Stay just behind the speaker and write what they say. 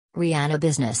Rihanna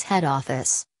Business Head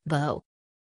Office, BO.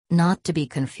 Not to be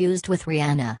confused with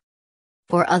Rihanna.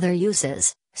 For other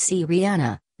uses, see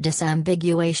Rihanna,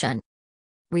 disambiguation.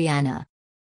 Rihanna.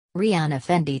 Rihanna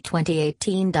Fendi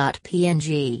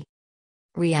 2018.png.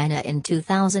 Rihanna in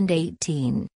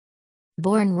 2018.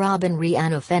 Born Robin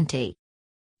Rihanna Fenty.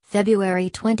 February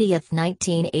 20,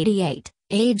 1988,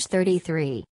 age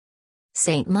 33.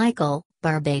 St. Michael,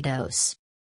 Barbados.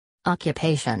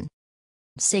 Occupation: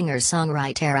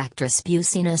 singer-songwriter actress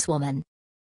businesswoman.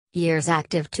 Years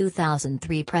active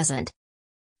 2003 present.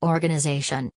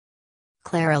 Organization: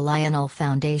 Clara Lionel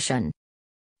Foundation.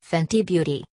 Fenty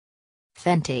Beauty.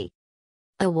 Fenty.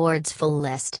 Awards full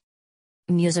list.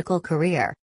 Musical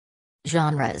career.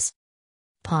 Genres: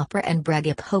 pop and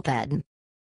hip-hop.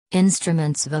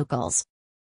 Instruments: vocals.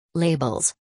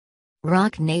 Labels: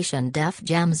 Rock Nation, Def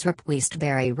Jam's Rip,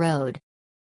 Westbury Road.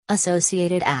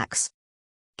 Associated acts: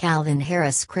 Calvin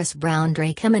Harris, Chris Brown,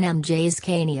 Drake, Eminem, Jay-Z,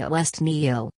 Kanye West,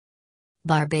 Neo.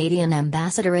 Barbadian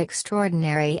Ambassador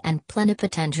Extraordinary and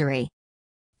Plenipotentiary.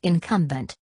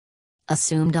 Incumbent.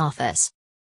 Assumed office: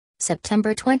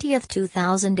 September 20,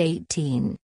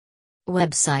 2018.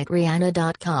 Website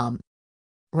rihanna.com.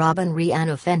 Robin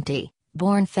Rihanna Fenty,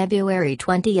 born February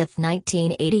 20,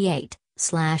 1988,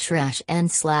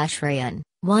 /Rash/N/Ryan,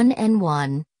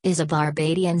 1N1, is a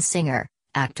Barbadian singer,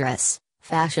 actress,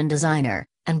 fashion designer,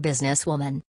 and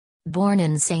businesswoman. Born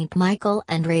in St. Michael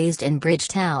and raised in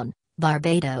Bridgetown,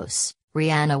 Barbados,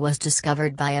 Rihanna was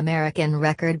discovered by American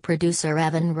record producer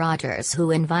Evan Rogers,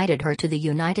 who invited her to the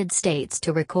United States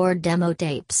to record demo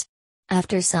tapes.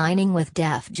 After signing with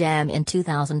Def Jam in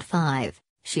 2005,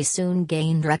 she soon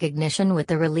gained recognition with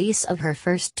the release of her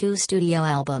first two studio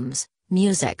albums,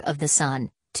 Music of the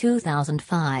Sun,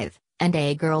 2005, and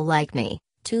A Girl Like Me,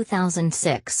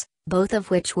 2006, both of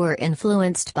which were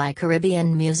influenced by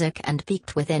Caribbean music and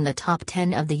peaked within the top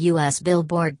 10 of the U.S.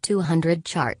 Billboard 200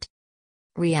 chart.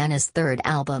 Rihanna's third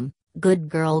album, Good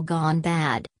Girl Gone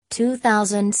Bad,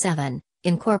 2007,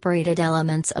 incorporated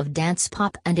elements of dance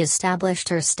pop and established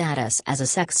her status as a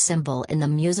sex symbol in the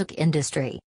music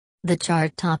industry. The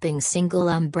chart-topping single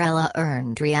Umbrella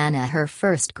earned Rihanna her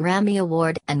first Grammy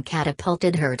Award and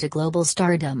catapulted her to global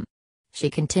stardom.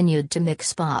 She continued to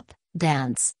mix pop,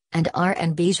 dance, and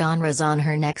R&B genres on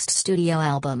her next studio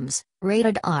albums,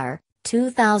 Rated R,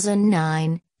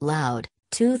 2009, Loud,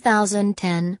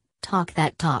 2010, Talk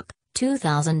That Talk,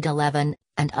 2011,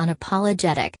 and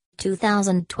Unapologetic,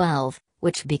 2012,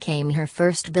 which became her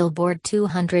first Billboard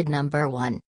 200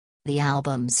 #1. The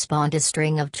album spawned a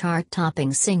string of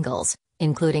chart-topping singles,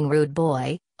 including Rude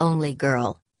Boy, Only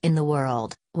Girl in the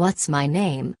World, What's My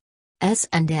Name?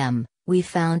 S&M, We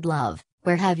Found Love,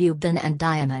 Where Have You Been, and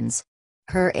Diamonds.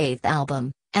 Her eighth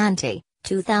album, Anti,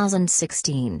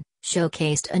 2016,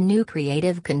 showcased a new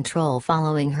creative control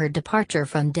following her departure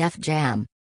from Def Jam.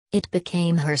 It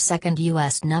became her second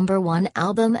U.S. #1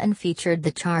 album and featured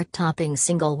the chart-topping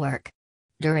single Work.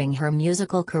 During her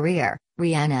musical career,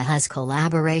 Rihanna has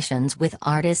collaborations with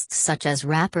artists such as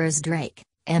rappers Drake,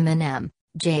 Eminem,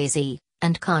 Jay-Z,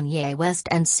 and Kanye West,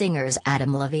 and singers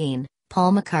Adam Levine,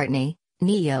 Paul McCartney,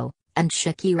 Neo, and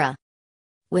Shakira.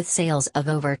 With sales of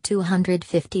over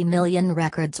 250 million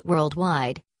records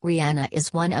worldwide, Rihanna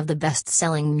is one of the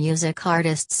best-selling music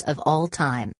artists of all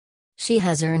time. She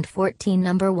has earned 14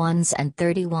 #1s and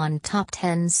 31 top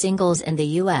 10 singles in the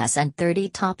US and 30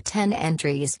 top 10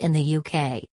 entries in the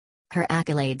UK. Her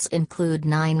accolades include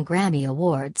 9 Grammy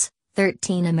Awards,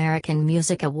 13 American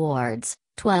Music Awards,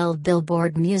 12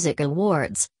 Billboard Music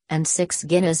Awards, and 6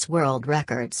 Guinness World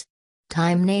Records.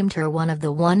 Time named her one of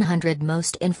the 100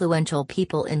 most influential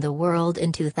people in the world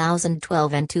in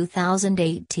 2012 and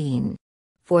 2018.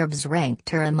 Forbes ranked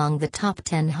her among the top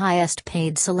 10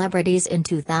 highest-paid celebrities in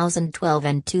 2012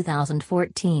 and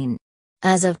 2014.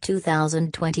 As of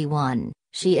 2021,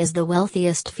 she is the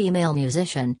wealthiest female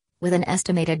musician, with an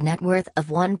estimated net worth of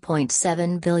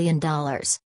 $1.7 billion.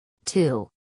 2.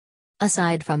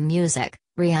 Aside from music,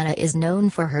 Rihanna is known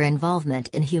for her involvement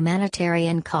in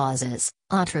humanitarian causes,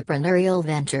 entrepreneurial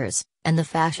ventures, and the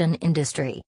fashion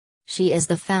industry. She is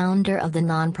the founder of the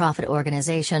nonprofit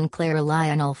organization Clara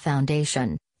Lionel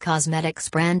Foundation, cosmetics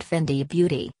brand Fendi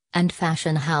Beauty, and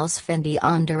fashion house Fendi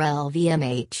under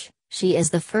LVMH. She is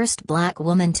the first Black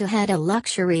woman to head a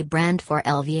luxury brand for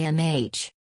LVMH.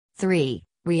 3.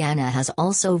 Rihanna has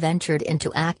also ventured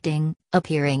into acting,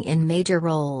 appearing in major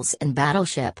roles in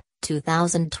Battleship,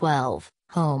 2012,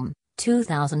 Home,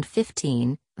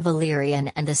 2015, Valerian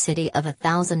and the City of a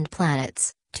Thousand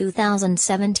Planets,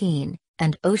 2017,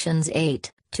 and Ocean's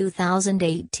 8,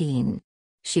 2018.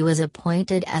 She was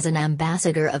appointed as an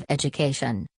ambassador of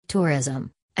education,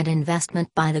 tourism, an investment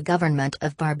by the government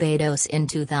of Barbados in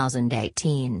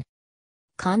 2018.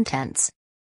 Contents: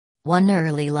 1.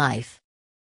 Early life.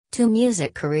 2.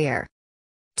 Music career.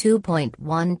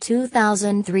 2.1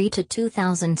 2003 to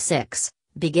 2006,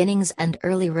 beginnings and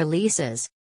early releases.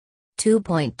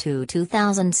 2.2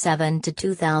 2007 to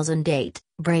 2008,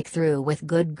 breakthrough with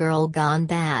Good Girl Gone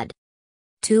Bad.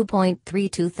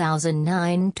 2.3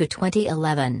 2009 to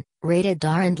 2011, Rated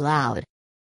Darned Loud.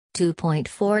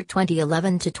 2.4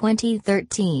 2011 to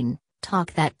 2013,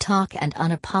 Talk That Talk and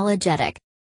Unapologetic.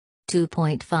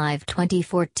 2.5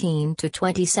 2014 to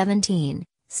 2017,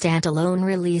 standalone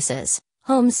releases,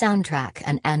 Home Soundtrack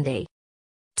and Andy.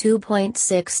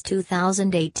 2.6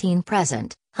 2018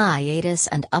 present, hiatus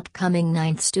and upcoming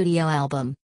 9th studio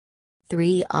album.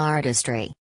 3.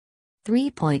 Artistry.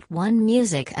 3.1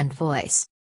 Music and voice.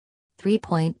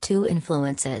 3.2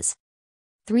 Influences.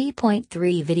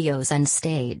 3.3 Videos and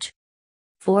stage.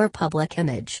 4. Public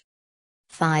image.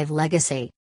 5.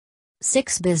 Legacy.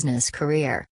 6. Business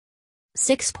career.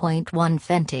 6.1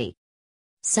 Fenty.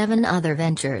 7. Other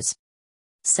ventures.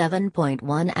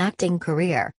 7.1 Acting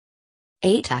career.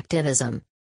 8. Activism.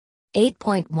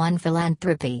 8.1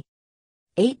 Philanthropy.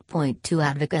 8.2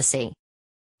 Advocacy.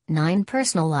 9.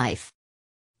 Personal life.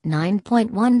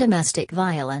 9.1 Domestic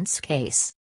violence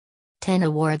case. 10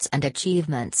 Awards and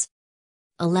achievements.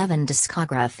 11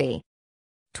 Discography.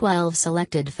 12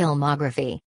 Selected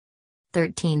filmography.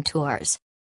 13 Tours.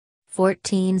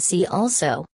 14 See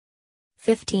also.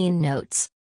 15 Notes.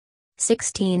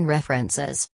 16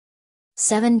 References.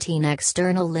 17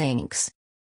 External links.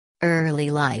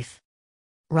 Early life.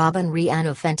 Robin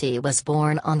Rihanna Fenty was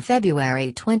born on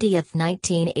February 20,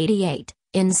 1988,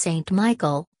 in St.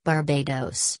 Michael,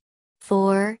 Barbados.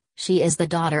 4. She is the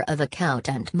daughter of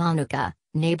accountant Monica,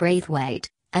 née Braithwaite,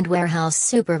 and warehouse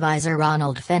supervisor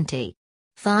Ronald Fenty.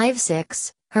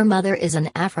 5-6, her mother is an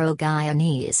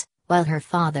Afro-Guyanese, while her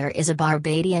father is a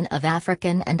Barbadian of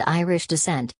African and Irish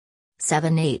descent.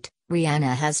 7-8,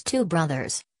 Rihanna has 2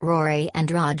 brothers, Rory and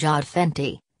Rajad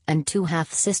Fenty, and 2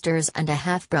 half-sisters and a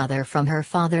half-brother from her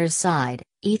father's side,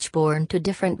 each born to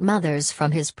different mothers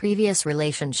from his previous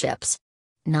relationships.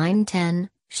 9-10,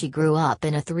 she grew up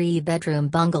in a 3-bedroom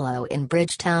bungalow in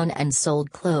Bridgetown and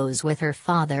sold clothes with her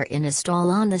father in a stall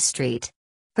on the street.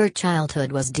 Her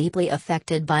childhood was deeply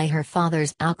affected by her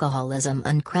father's alcoholism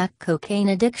and crack cocaine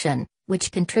addiction,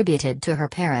 which contributed to her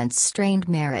parents' strained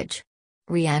marriage.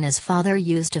 Rihanna's father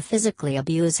used to physically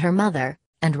abuse her mother,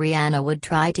 and Rihanna would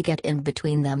try to get in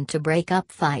between them to break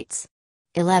up fights.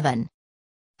 11.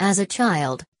 As a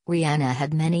child, Rihanna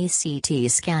had many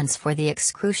CT scans for the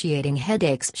excruciating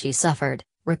headaches she suffered,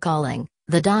 recalling,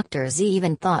 "The doctors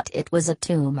even thought it was a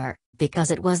tumor,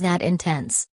 because it was that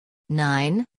intense."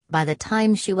 9. By the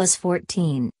time she was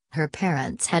 14, her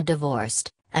parents had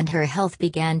divorced, and her health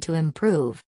began to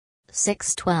improve.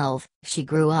 6-12, she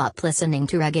grew up listening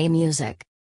to reggae music.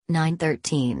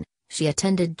 9-13, she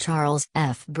attended Charles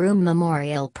F. Broome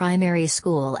Memorial Primary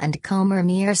School and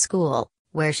Combermere School,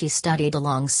 where she studied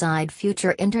alongside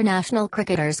future international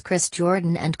cricketers Chris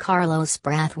Jordan and Carlos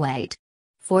Brathwaite.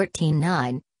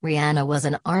 14-9, Rihanna was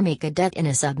an Army cadet in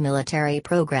a sub-military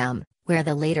program, where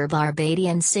the later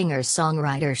Barbadian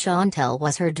singer-songwriter Chantel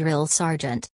was her drill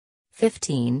sergeant.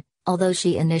 15, although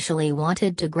she initially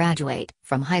wanted to graduate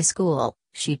from high school,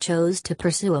 she chose to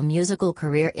pursue a musical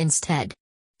career instead.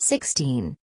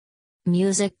 16.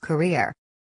 Music career.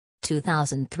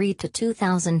 2003 to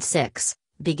 2006,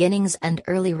 beginnings and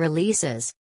early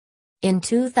releases. In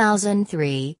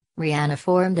 2003, Rihanna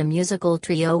formed a musical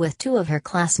trio with 2 of her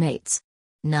classmates.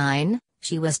 9.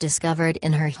 She was discovered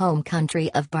in her home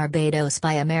country of Barbados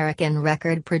by American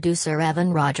record producer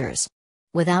Evan Rogers.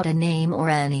 Without a name or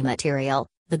any material,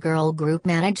 the girl group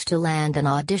managed to land an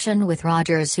audition with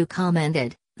Rogers, who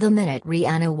commented, "The minute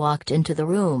Rihanna walked into the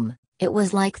room, it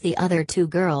was like the other 2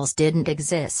 girls didn't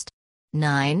exist."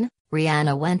 9.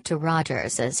 Rihanna went to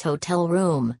Rogers's hotel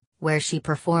room, where she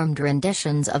performed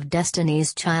renditions of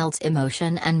Destiny's Child's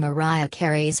Emotion and Mariah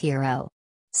Carey's Hero.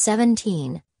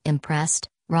 17. Impressed,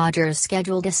 Rogers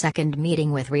scheduled a second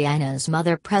meeting with Rihanna's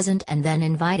mother present and then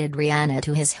invited Rihanna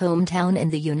to his hometown in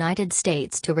the United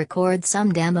States to record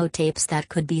some demo tapes that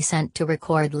could be sent to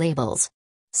record labels.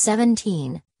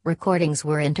 17. Recordings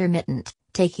were intermittent,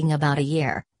 taking about a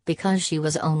year, because she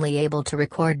was only able to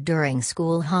record during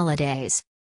school holidays.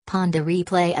 Ponda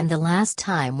Replay and The Last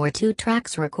Time were 2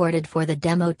 tracks recorded for the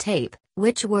demo tape,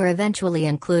 which were eventually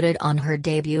included on her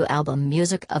debut album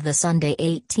Music of the Sunday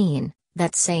 18.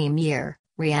 That same year,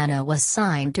 Rihanna was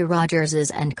signed to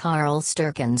Rogers's and Carl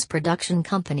Sturken's production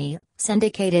company,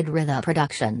 Syndicated Ritha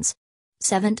Productions.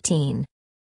 17.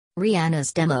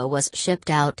 Rihanna's demo was shipped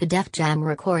out to Def Jam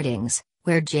Recordings,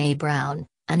 where Jay Brown,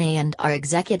 an A&R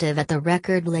executive at the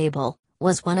record label,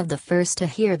 was one of the first to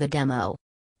hear the demo.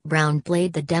 Brown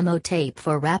played the demo tape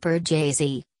for rapper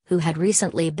Jay-Z, who had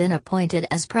recently been appointed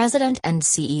as president and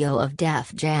CEO of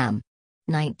Def Jam.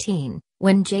 19.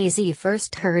 When Jay-Z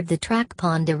first heard the track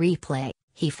Pon de Replay,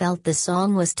 he felt the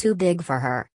song was too big for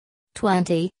her.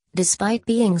 20. Despite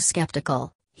being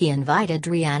skeptical, he invited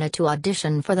Rihanna to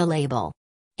audition for the label.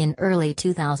 In early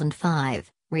 2005,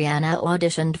 Rihanna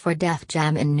auditioned for Def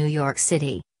Jam in New York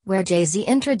City, where Jay-Z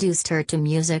introduced her to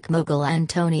music mogul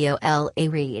Antonio L.A.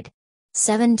 Reid.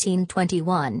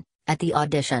 1721. At the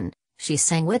audition, she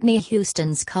sang Whitney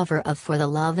Houston's cover of For the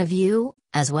Love of You,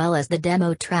 as well as the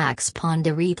demo tracks Pon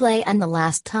de Replay and The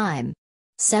Last Time.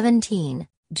 17.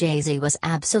 Jay-Z was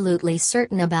absolutely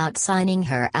certain about signing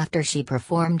her after she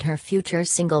performed her future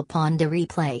single Pon de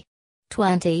Replay.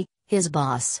 20. His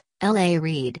boss, L.A.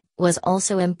 Reid, was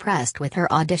also impressed with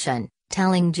her audition,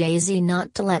 telling Jay-Z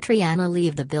not to let Rihanna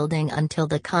leave the building until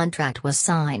the contract was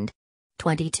signed.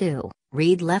 22.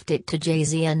 Reid left it to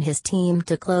Jay-Z and his team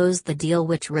to close the deal,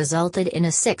 which resulted in a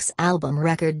 6-album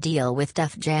record deal with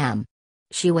Def Jam.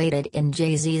 She waited in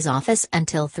Jay-Z's office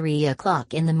until 3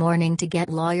 o'clock in the morning to get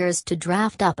lawyers to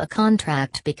draft up a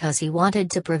contract because he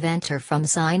wanted to prevent her from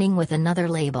signing with another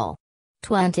label.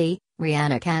 20.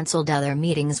 Rihanna cancelled other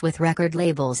meetings with record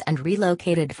labels and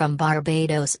relocated from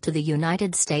Barbados to the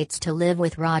United States to live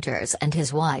with Rogers and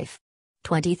his wife.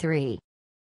 23.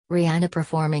 Rihanna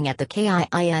performing at the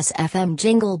KIIS-FM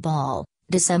Jingle Ball,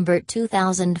 December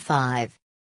 2005.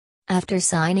 After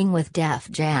signing with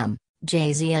Def Jam,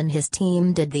 Jay-Z and his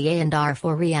team did the A&R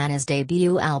for Rihanna's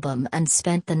debut album and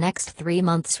spent the next 3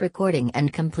 months recording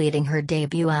and completing her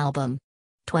debut album.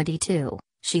 22.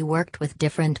 She worked with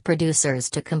different producers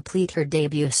to complete her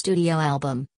debut studio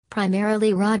album,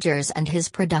 primarily Rogers and his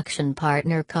production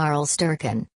partner Carl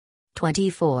Sturken.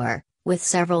 24. With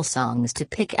several songs to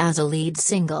pick as a lead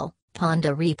single, Pon de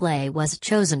Replay was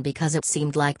chosen because it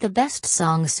seemed like the best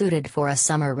song suited for a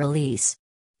summer release.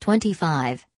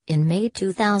 25. In May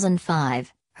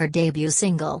 2005, her debut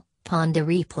single, Pon de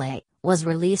Replay, was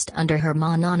released under her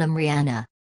mononym Rihanna.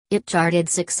 It charted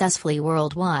successfully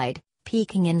worldwide,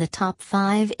 peaking in the top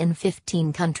 5 in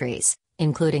 15 countries,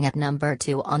 including at number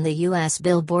 2 on the US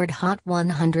Billboard Hot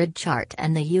 100 chart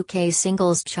and the UK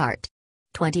Singles Chart.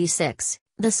 26.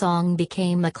 The song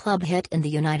became a club hit in the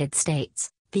United States,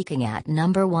 peaking at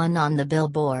number 1 on the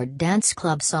Billboard Dance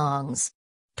Club Songs.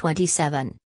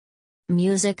 27.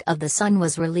 Music of the Sun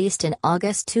was released in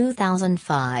August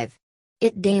 2005.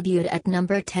 It debuted at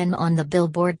number 10 on the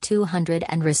Billboard 200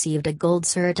 and received a gold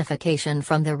certification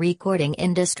from the Recording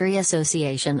Industry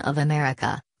Association of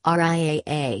America,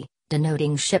 RIAA,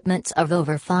 denoting shipments of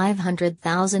over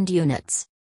 500,000 units.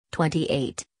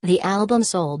 28. The album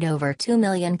sold over 2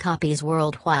 million copies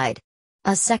worldwide.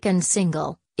 A second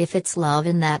single, If It's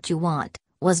Lovin' That You Want,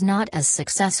 was not as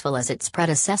successful as its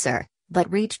predecessor,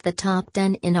 but reached the top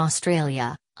 10 in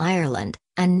Australia, Ireland,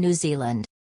 and New Zealand.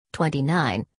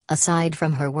 29. Aside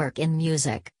from her work in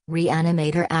music, Rihanna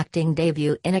made her acting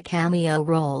debut in a cameo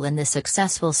role in the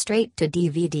successful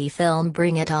straight-to-DVD film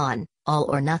Bring It On, All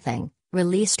or Nothing,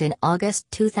 released in August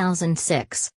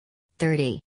 2006.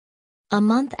 30. A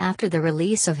month after the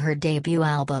release of her debut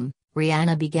album,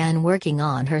 Rihanna began working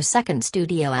on her second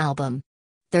studio album.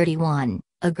 31.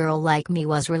 A Girl Like Me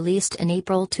was released in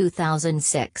April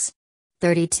 2006.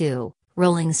 32.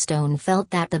 Rolling Stone felt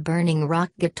that the burning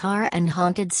rock guitar and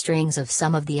haunted strings of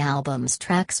some of the album's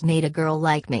tracks made A Girl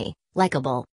Like Me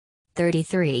likable.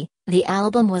 33. The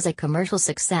album was a commercial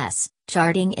success,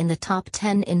 charting in the top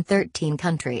 10 in 13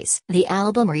 countries. The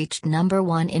album reached number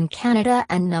 1 in Canada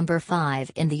and number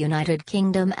 5 in the United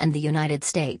Kingdom and the United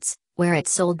States, where it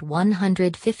sold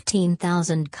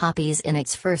 115,000 copies in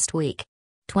its first week.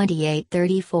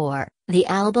 28-34, the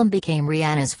album became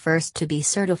Rihanna's first to be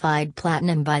certified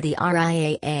platinum by the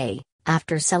RIAA,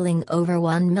 after selling over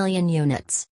 1 million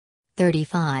units.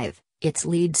 35, its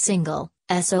lead single,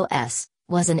 SOS,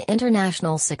 was an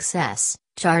international success,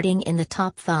 charting in the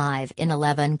top 5 in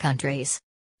 11 countries.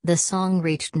 The song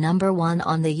reached number 1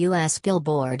 on the US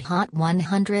Billboard Hot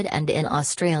 100 and in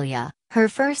Australia, her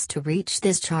first to reach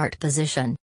this chart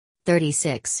position.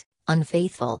 36,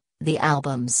 Unfaithful, the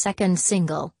album's second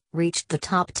single, reached the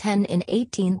top 10 in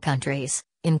 18 countries,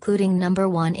 including number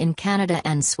 1 in Canada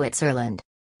and Switzerland.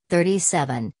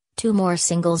 37, 2 more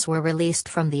singles were released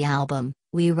from the album,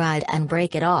 We Ride and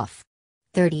Break It Off.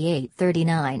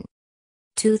 38-39.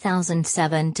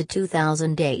 2007 to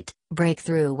 2008,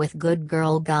 breakthrough with Good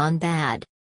Girl Gone Bad.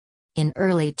 In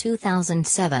early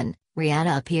 2007,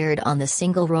 Rihanna appeared on the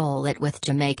single Roll It with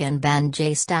Jamaican band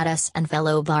J Status and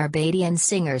fellow Barbadian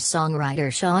singer-songwriter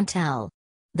Chantel.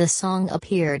 The song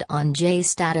appeared on J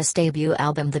Status' debut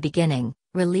album The Beginning,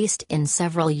 released in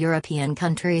several European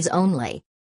countries only.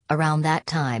 Around that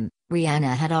time,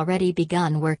 Rihanna had already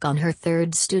begun work on her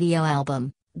third studio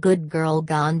album, Good Girl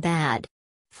Gone Bad.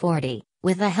 40.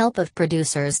 With the help of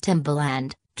producers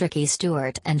Timbaland, Tricky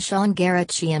Stewart and Sean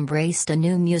Garrett, she embraced a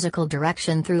new musical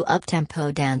direction through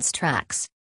up-tempo dance tracks.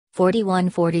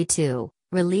 4142,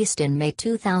 released in May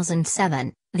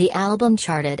 2007, the album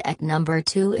charted at number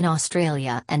 2 in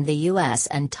Australia and the US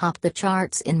and topped the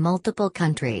charts in multiple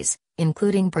countries,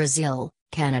 including Brazil,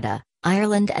 Canada,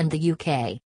 Ireland and the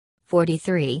UK.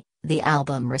 43, the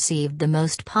album received the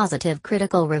most positive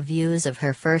critical reviews of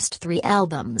her first 3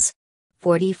 albums.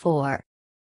 44.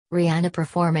 Rihanna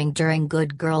performing during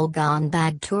Good Girl Gone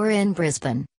Bad tour in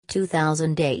Brisbane,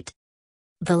 2008.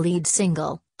 The lead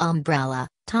single, Umbrella,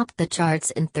 topped the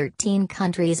charts in 13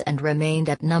 countries and remained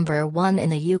at number 1 in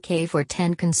the UK for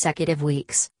 10 consecutive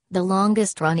weeks, the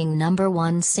longest-running number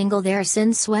 1 single there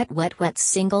since Wet Wet Wet's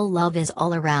single Love Is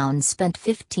All Around spent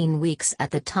 15 weeks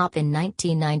at the top in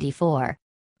 1994.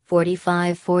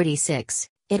 45-46,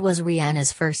 it was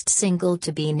Rihanna's first single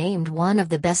to be named one of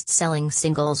the best-selling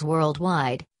singles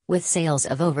worldwide, with sales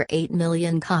of over 8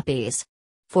 million copies.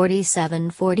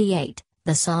 47-48,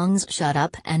 the songs Shut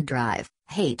Up and Drive,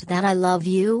 Hate That I Love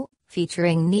You,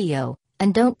 featuring Neo,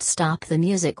 and Don't Stop the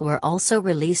Music were also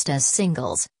released as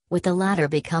singles, with the latter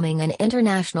becoming an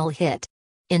international hit.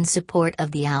 In support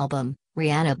of the album,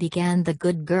 Rihanna began the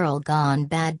Good Girl Gone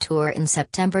Bad tour in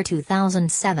September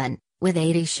 2007, with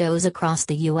 80 shows across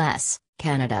the US,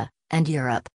 Canada, and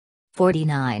Europe.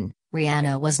 49.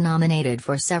 Rihanna was nominated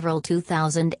for several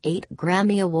 2008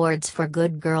 Grammy Awards for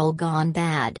Good Girl Gone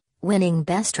Bad, winning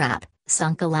Best Rap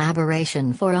Song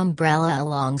Collaboration for Umbrella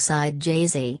alongside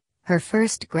Jay-Z, her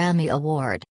first Grammy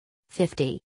Award.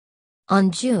 50.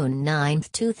 On June 9,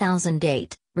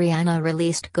 2008, Rihanna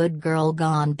released Good Girl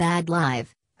Gone Bad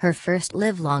Live, her first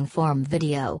live long-form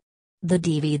video. The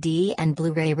DVD and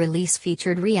Blu-ray release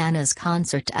featured Rihanna's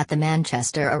concert at the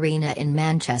Manchester Arena in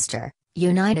Manchester,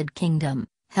 United Kingdom,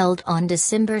 held on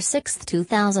December 6,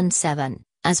 2007,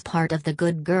 as part of the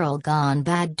Good Girl Gone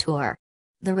Bad tour.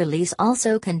 The release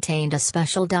also contained a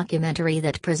special documentary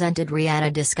that presented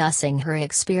Rihanna discussing her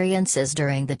experiences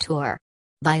during the tour.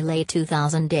 By late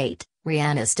 2008,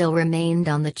 Rihanna still remained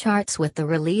on the charts with the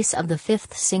release of the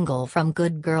 5th single from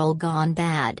Good Girl Gone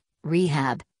Bad,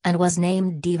 Rehab, and was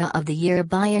named Diva of the Year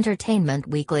by Entertainment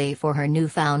Weekly for her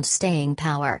newfound staying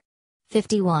power.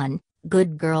 51.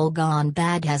 Good Girl Gone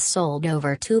Bad has sold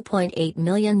over 2.8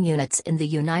 million units in the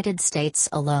United States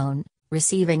alone,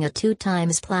 receiving a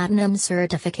 2x platinum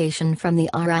certification from the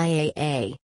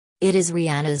RIAA. It is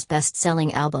Rihanna's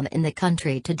best-selling album in the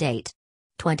country to date.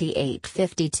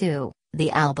 28-52,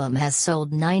 the album has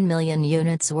sold 9 million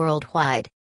units worldwide.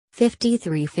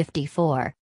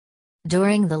 53-54.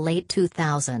 During the late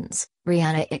 2000s,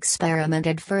 Rihanna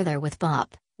experimented further with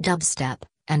pop, dubstep,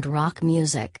 and rock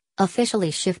music, officially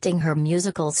shifting her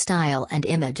musical style and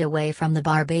image away from the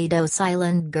Barbados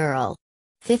Island girl.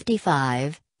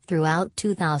 55. Throughout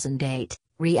 2008,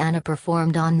 Rihanna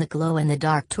performed on the Glow in the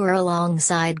Dark tour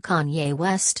alongside Kanye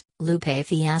West, Lupe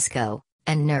Fiasco,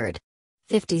 and Nerd.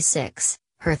 56.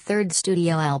 Her third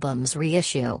studio album's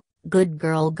reissue, Good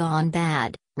Girl Gone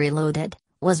Bad, Reloaded,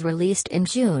 was released in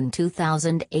June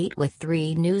 2008 with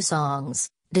 3 new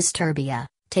songs, Disturbia,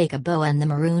 Take a Bow and the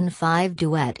Maroon 5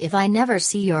 duet If I Never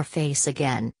See Your Face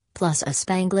Again, plus a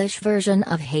Spanglish version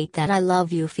of Hate That I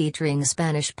Love You featuring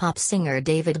Spanish pop singer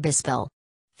David Bisbal.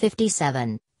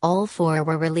 57. All 4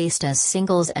 were released as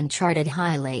singles and charted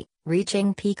highly,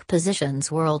 reaching peak positions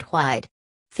worldwide.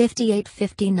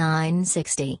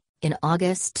 58-59-60. In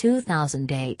August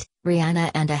 2008, Rihanna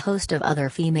and a host of other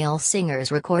female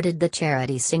singers recorded the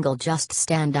charity single Just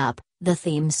Stand Up, the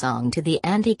theme song to the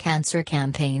anti-cancer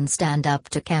campaign Stand Up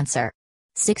to Cancer.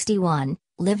 61.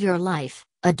 Live Your Life,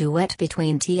 a duet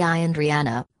between T.I. and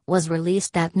Rihanna, was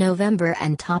released that November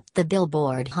and topped the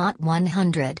Billboard Hot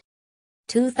 100.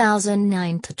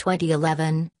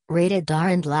 2009-2011, Rated R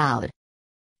and Loud.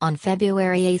 On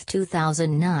February 8,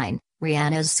 2009,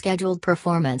 Rihanna's scheduled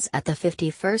performance at the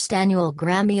 51st Annual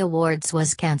Grammy Awards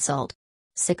was cancelled.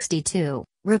 62.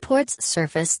 Reports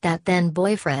surfaced that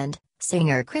then-boyfriend,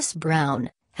 singer Chris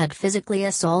Brown, had physically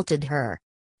assaulted her.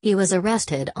 He was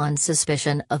arrested on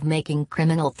suspicion of making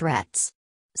criminal threats.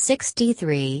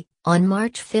 63. On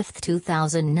March 5,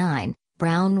 2009,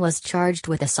 Brown was charged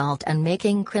with assault and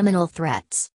making criminal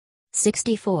threats.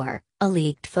 64. A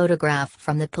leaked photograph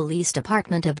from the police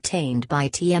department obtained by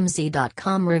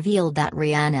TMZ.com revealed that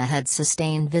Rihanna had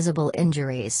sustained visible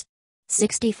injuries.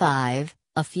 65.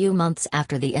 A few months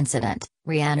after the incident,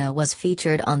 Rihanna was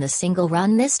featured on the single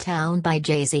Run This Town by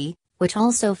Jay-Z, which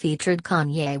also featured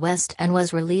Kanye West and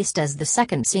was released as the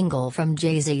second single from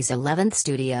Jay-Z's 11th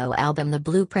studio album The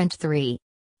Blueprint 3.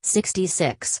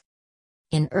 66.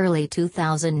 In early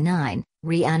 2009,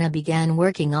 Rihanna began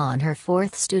working on her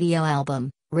fourth studio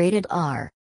album, Rated R.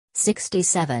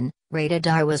 67. Rated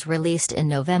R was released in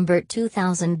November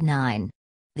 2009.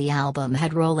 The album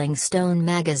had Rolling Stone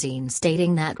magazine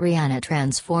stating that Rihanna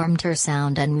transformed her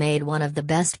sound and made one of the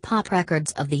best pop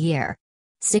records of the year.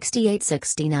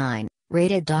 68-69,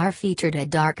 Rated R featured a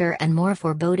darker and more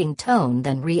foreboding tone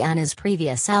than Rihanna's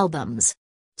previous albums.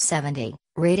 70,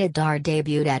 Rated R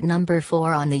debuted at number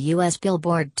 4 on the US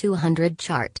Billboard 200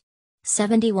 chart.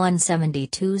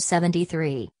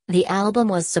 71-72-73, the album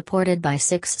was supported by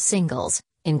 6 singles,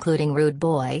 including Rude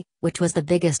Boy, which was the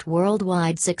biggest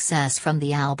worldwide success from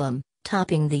the album,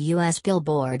 topping the US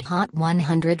Billboard Hot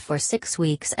 100 for 6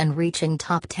 weeks and reaching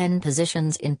top 10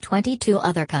 positions in 22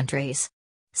 other countries.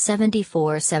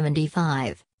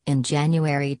 74-75, in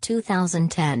January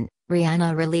 2010,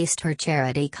 Rihanna released her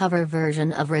charity cover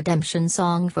version of Redemption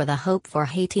Song for the Hope for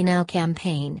Haiti Now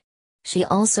campaign. She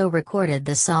also recorded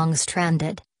the song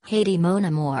Stranded, Haiti Mon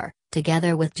Amour,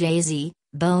 together with Jay-Z,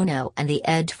 Bono and The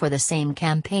Edge for the same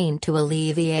campaign to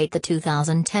alleviate the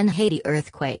 2010 Haiti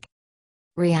earthquake.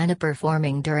 Rihanna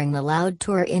performing during the Loud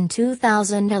Tour in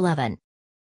 2011.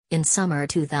 In summer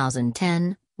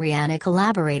 2010, Rihanna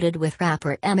collaborated with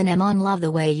rapper Eminem on Love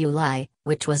the Way You Lie,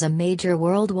 which was a major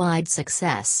worldwide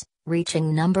success,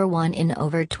 reaching number 1 in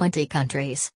over 20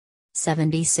 countries.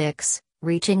 76,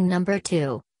 reaching number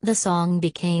 2. The song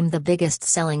became the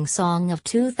biggest-selling song of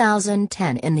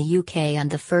 2010 in the UK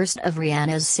and the first of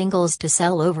Rihanna's singles to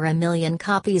sell over 1 million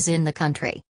copies in the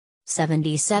country.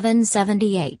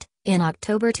 77-78, in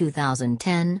October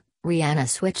 2010, Rihanna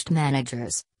switched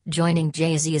managers, joining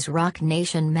Jay-Z's Roc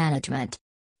Nation management.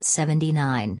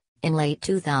 79, in late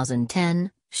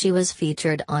 2010, she was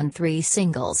featured on 3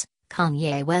 singles,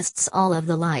 Kanye West's All of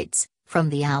the Lights, from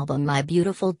the album My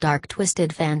Beautiful Dark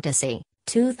Twisted Fantasy,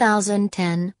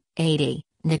 2010, 80,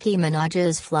 Nicki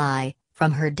Minaj's Fly,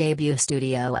 from her debut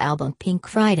studio album Pink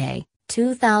Friday,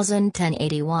 2010,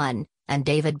 81, and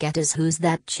David Guetta's Who's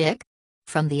That Chick?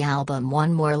 From the album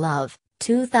One More Love,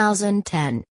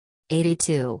 2010.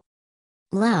 82.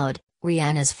 Loud,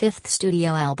 Rihanna's 5th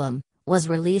studio album, was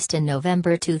released in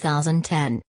November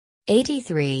 2010.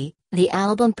 83, the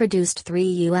album produced 3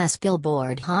 US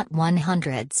Billboard Hot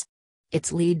 100s.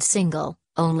 Its lead single,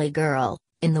 Only Girl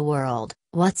in the World,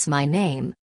 What's My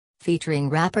Name? Featuring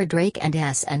rapper Drake and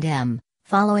S&M,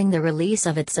 following the release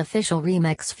of its official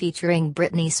remix featuring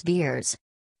Britney Spears.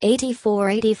 84,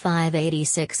 85,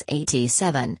 86,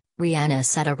 87, Rihanna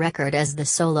set a record as the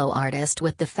solo artist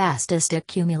with the fastest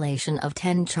accumulation of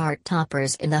 10 chart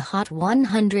toppers in the Hot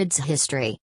 100's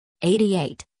history.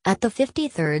 88, at the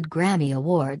 53rd Grammy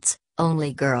Awards,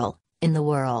 Only Girl in the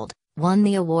World won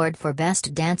the award for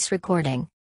Best Dance Recording.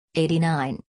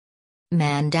 89.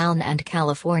 Man Down and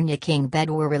California King Bed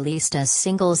were released as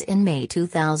singles in May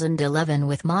 2011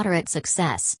 with moderate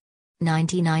success.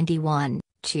 90-91,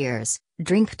 Cheers,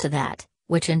 Drink to That,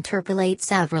 which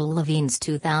interpolates Avril Lavigne's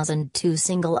 2002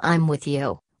 single I'm With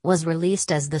You, was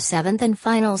released as the 7th and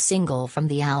final single from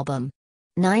the album.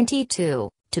 92,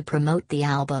 to promote the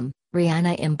album,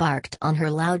 Rihanna embarked on her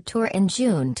Loud Tour in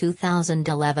June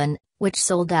 2011, which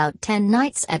sold out 10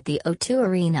 nights at the O2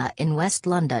 Arena in West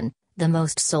London, the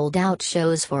most sold-out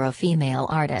shows for a female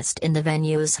artist in the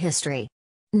venue's history.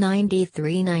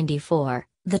 93-94,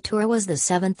 the tour was the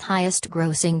 7th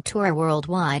highest-grossing tour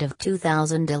worldwide of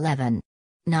 2011.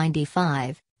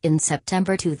 95, in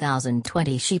September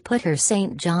 2020 she put her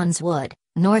St John's Wood,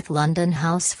 North London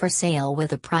house for sale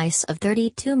with a price of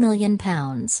 £32 million.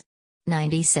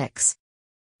 96.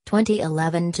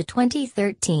 2011 to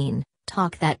 2013,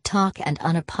 Talk That Talk and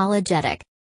Unapologetic.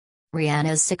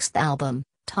 Rihanna's 6th album,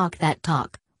 Talk That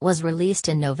Talk, was released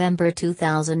in November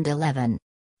 2011.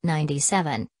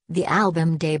 97, the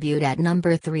album debuted at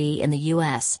number 3 in the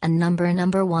US and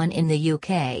number 1 in the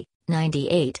UK.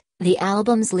 98, the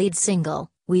album's lead single,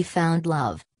 We Found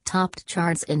Love, topped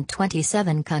charts in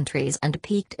 27 countries and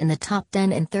peaked in the top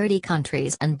 10 in 30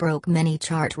 countries and broke many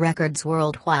chart records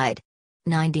worldwide.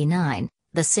 99,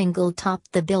 the single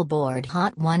topped the Billboard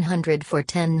Hot 100 for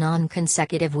 10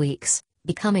 non-consecutive weeks,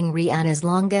 becoming Rihanna's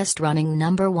longest-running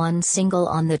number 1 single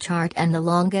on the chart and the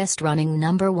longest-running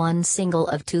number 1 single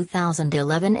of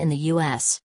 2011 in the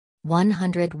US.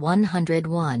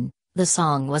 100-101, The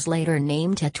song was later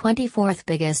named the 24th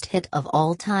biggest hit of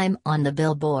all time on the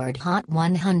Billboard Hot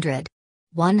 100.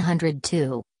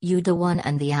 102, You Da One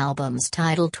and the album's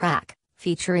title track,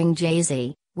 featuring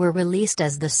Jay-Z, were released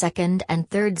as the second and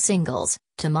third singles,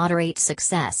 to moderate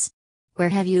success. Where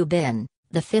Have You Been,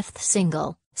 the fifth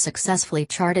single, successfully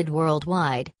charted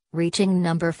worldwide, reaching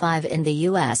number 5 in the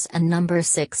US and number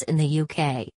 6 in the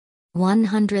UK.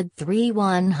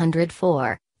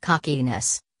 103-104,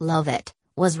 Cockiness, Love It,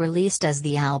 was released as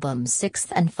the album's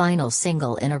sixth and final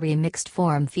single in a remixed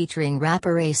form featuring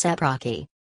rapper A$AP Rocky.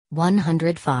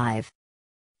 105.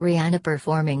 Rihanna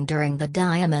performing during the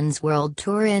Diamonds World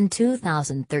Tour in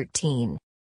 2013.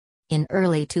 In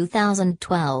early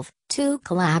 2012, two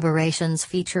collaborations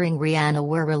featuring Rihanna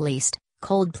were released,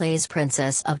 Coldplay's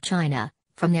Princess of China,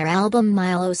 from their album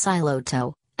Milo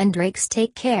Siloto, and Drake's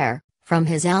Take Care, from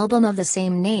his album of the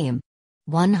same name.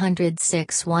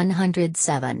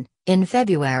 106-107, in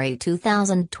February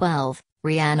 2012,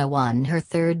 Rihanna won her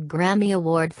third Grammy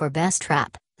Award for Best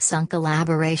Rap Song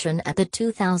collaboration at the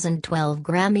 2012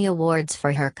 Grammy Awards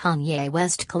for her Kanye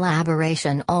West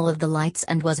collaboration All of the Lights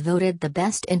and was voted the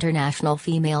Best International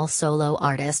Female Solo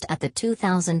Artist at the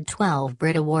 2012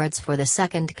 Brit Awards for the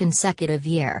second consecutive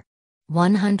year.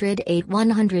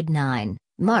 108-109,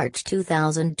 March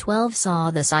 2012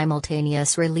 saw the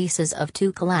simultaneous releases of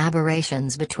two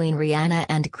collaborations between Rihanna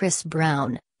and Chris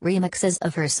Brown, remixes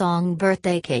of her song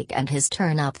Birthday Cake and his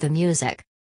Turn Up the Music.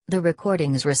 The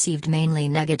recordings received mainly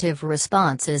negative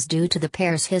responses due to the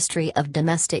pair's history of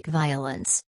domestic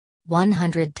violence.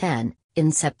 110,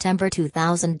 in September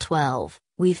 2012,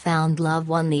 We Found Love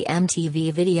won the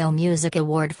MTV Video Music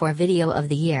Award for Video of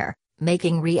the Year,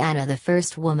 making Rihanna the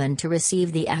first woman to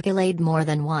receive the accolade more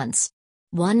than once.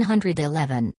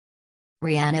 111.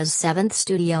 Rihanna's seventh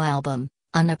studio album,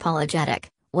 Unapologetic,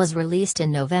 was released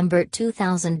in November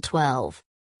 2012.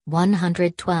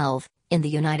 112, in the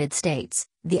United States,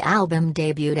 the album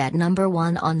debuted at number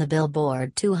 1 on the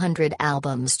Billboard 200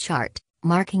 Albums chart,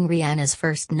 marking Rihanna's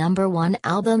first number 1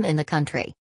 album in the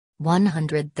country.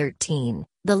 113,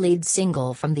 the lead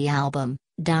single from the album,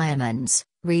 Diamonds,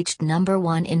 reached number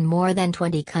 1 in more than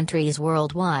 20 countries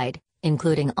worldwide,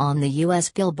 including on the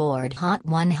US Billboard Hot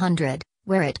 100,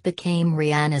 where it became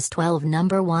Rihanna's 12th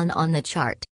number 1 on the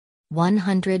chart.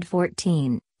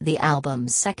 114, the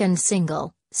album's second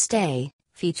single, Stay,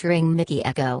 featuring Mickey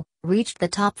Echo, reached the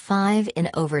top 5 in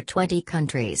over 20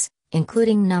 countries,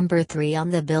 including number 3 on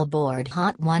the Billboard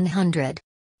Hot 100.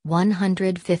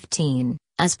 115,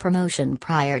 as promotion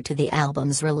prior to the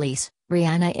album's release,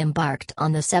 Rihanna embarked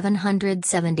on the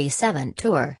 777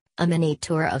 tour, a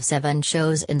mini-tour of 7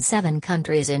 shows in 7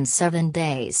 countries in 7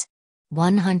 days.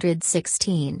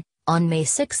 116, on May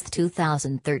 6,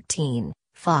 2013,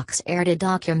 Fox aired a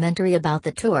documentary about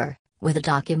the tour, with a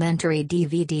documentary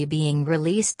DVD being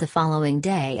released the following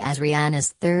day as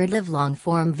Rihanna's third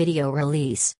live-long-form video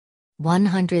release.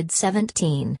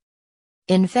 117.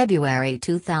 In February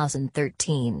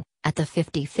 2013, at the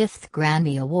 55th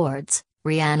Grammy Awards,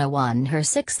 Rihanna won her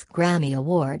 6th Grammy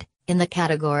Award, in the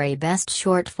category Best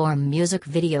Short-Form Music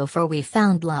Video for We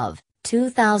Found Love,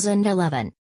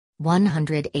 2011.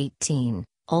 118.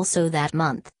 Also that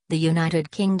month, the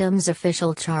United Kingdom's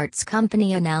official charts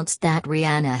company announced that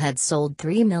Rihanna had sold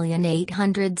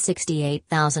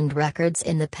 3,868,000 records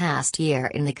in the past year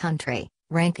in the country,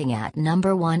 ranking at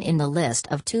number 1 in the list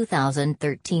of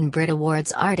 2013 Brit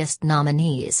Awards artist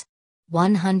nominees.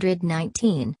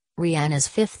 119, Rihanna's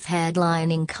 5th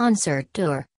headlining concert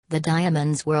tour, the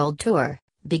Diamonds World Tour,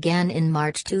 began in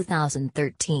March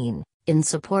 2013, in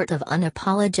support of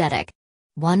Unapologetic.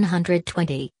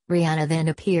 120, Rihanna then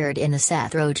appeared in the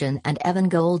Seth Rogen and Evan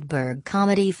Goldberg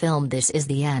comedy film This Is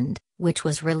the End, which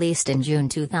was released in June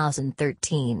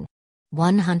 2013.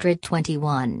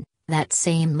 121, that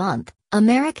same month,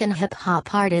 American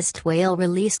hip-hop artist Whale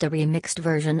released a remixed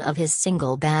version of his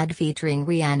single Bad featuring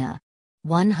Rihanna.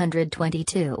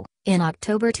 122, in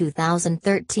October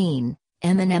 2013,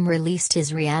 Eminem released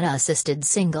his Rihanna-assisted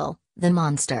single, The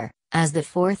Monster, as the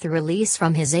 4th release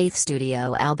from his 8th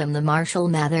studio album The Marshall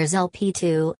Mathers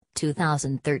LP2,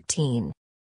 2013.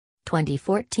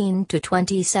 2014 to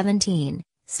 2017,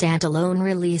 standalone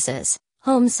releases,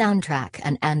 Home Soundtrack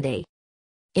and Andy.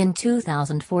 In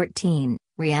 2014,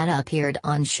 Rihanna appeared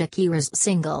on Shakira's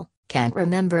single, Can't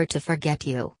Remember to Forget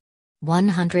You.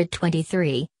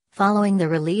 123, following the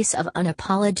release of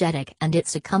Unapologetic and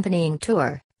its accompanying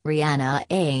tour, Rihanna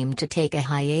aimed to take a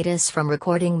hiatus from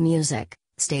recording music,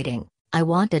 stating, I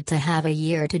wanted to have a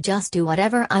year to just do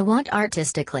whatever I want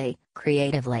artistically,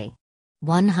 creatively.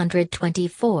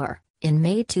 124, In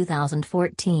May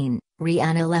 2014,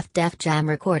 Rihanna left Def Jam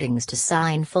Recordings to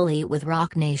sign fully with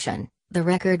Roc Nation, the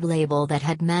record label that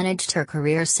had managed her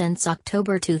career since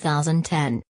October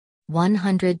 2010.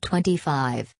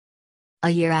 125. A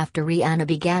year after Rihanna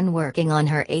began working on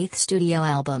her 8th studio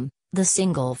album, the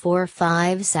single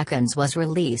 4-5 Seconds was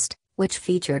released, which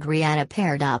featured Rihanna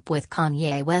paired up with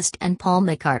Kanye West and Paul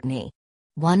McCartney.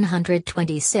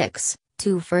 126.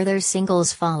 Two further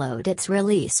singles followed its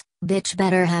release, Bitch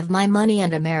Better Have My Money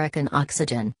and American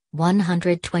Oxygen.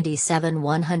 127,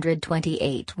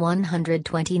 128,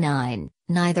 129.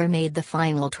 Neither made the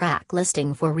final track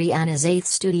listing for Rihanna's 8th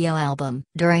studio album.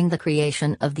 During the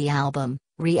creation of the album,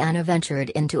 Rihanna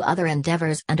ventured into other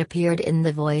endeavors and appeared in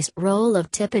the voice role of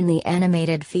Tip in the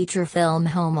animated feature film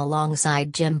Home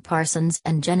alongside Jim Parsons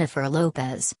and Jennifer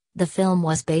Lopez. The film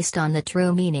was based on the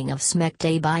true meaning of Smack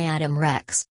Day by Adam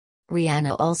Rex.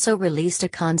 Rihanna also released a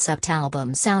concept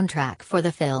album soundtrack for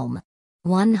the film.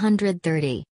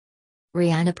 130.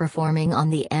 Rihanna performing on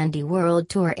the Andy World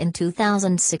Tour in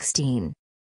 2016.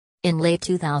 In late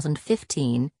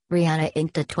 2015, Rihanna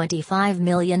inked a $25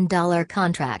 million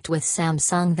contract with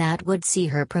Samsung that would see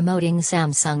her promoting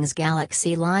Samsung's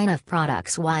Galaxy line of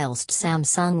products whilst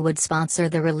Samsung would sponsor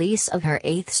the release of her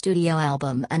 8th studio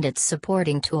album and its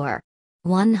supporting tour.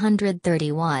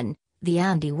 131. The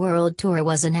Andy World Tour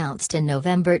was announced in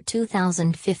November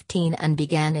 2015 and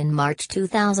began in March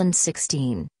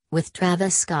 2016, with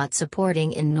Travis Scott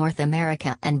supporting in North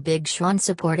America and Big Sean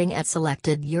supporting at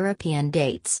selected European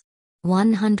dates.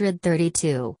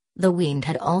 132. The Weeknd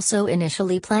had also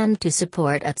initially planned to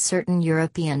support at certain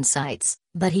European sites,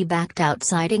 but he backed out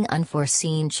citing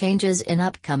unforeseen changes in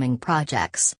upcoming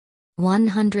projects.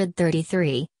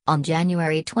 133. On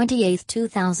January 28,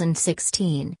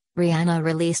 2016, Rihanna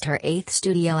released her 8th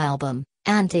studio album,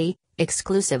 Anti,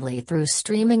 exclusively through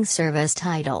streaming service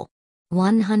Tidal.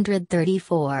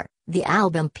 134. The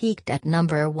album peaked at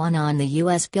number 1 on the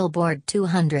US Billboard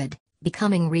 200,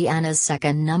 becoming Rihanna's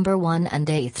second number 1 and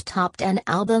 8th top 10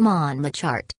 album on the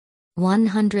chart.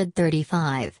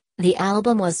 135. The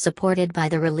album was supported by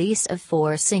the release of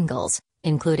 4 singles,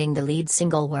 including the lead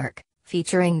single Work,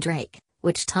 featuring Drake,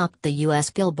 which topped the US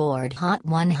Billboard Hot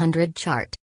 100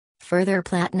 chart. Further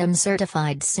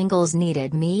platinum-certified singles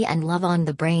Needed Me and Love on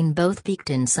the Brain both peaked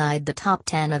inside the top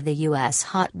 10 of the US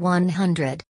Hot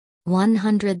 100.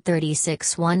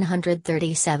 136,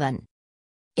 137.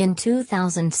 In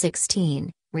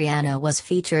 2016, Rihanna was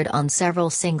featured on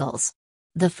several singles.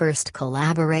 The first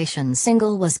collaboration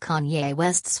single was Kanye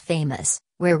West's Famous,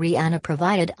 where Rihanna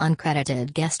provided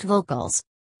uncredited guest vocals.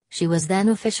 She was then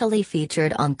officially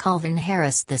featured on Calvin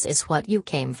Harris' This Is What You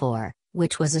Came For,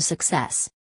 which was a success.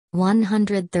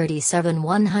 137,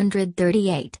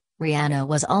 138. Rihanna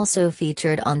was also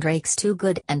featured on Drake's Too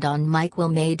Good and on Mike Will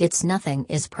Made It's Nothing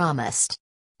Is Promised.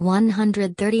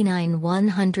 139,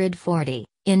 140.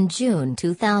 In June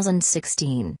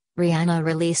 2016, Rihanna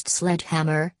released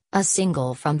Sledgehammer, a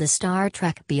single from the Star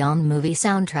Trek Beyond movie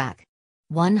soundtrack.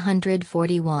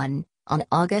 141. On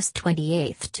August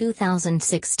 28,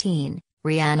 2016,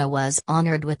 Rihanna was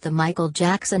honored with the Michael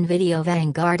Jackson Video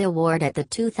Vanguard Award at the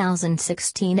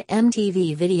 2016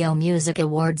 MTV Video Music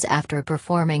Awards after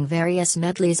performing various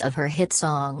medleys of her hit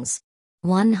songs.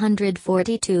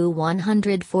 142,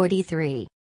 143.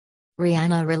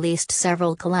 Rihanna released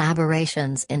several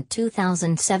collaborations in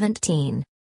 2017.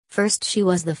 First, she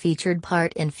was the featured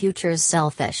part in Future's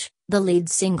Selfish, the lead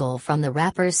single from the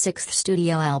rapper's 6th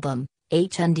studio album,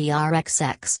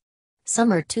 HNDRXX.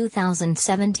 Summer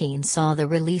 2017 saw the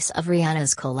release of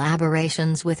Rihanna's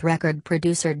collaborations with record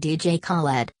producer DJ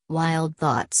Khaled, Wild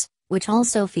Thoughts, which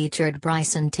also featured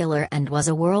Bryson Tiller and was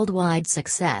a worldwide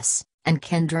success, and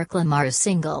Kendrick Lamar's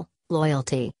single,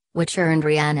 Loyalty, which earned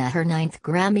Rihanna her 9th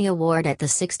Grammy Award at the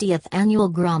 60th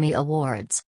Annual Grammy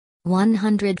Awards.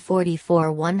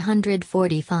 144,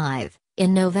 145.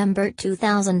 In November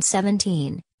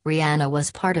 2017, Rihanna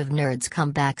was part of Nerd's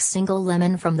comeback single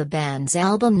Lemon from the band's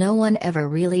album No One Ever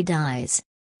Really Dies.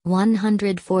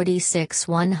 146,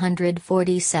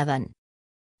 147.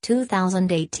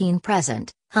 2018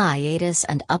 present, hiatus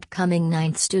and upcoming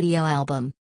 9th studio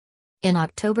album. In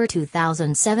October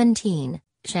 2017,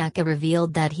 Shaka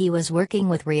revealed that he was working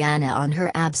with Rihanna on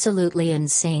her Absolutely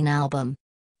Insane album.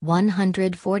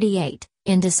 148.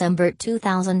 In December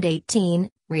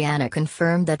 2018, Rihanna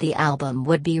confirmed that the album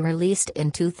would be released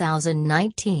in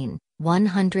 2019,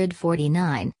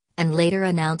 149, and later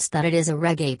announced that it is a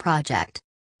reggae project.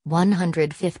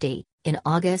 150. In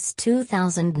August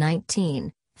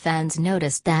 2019, fans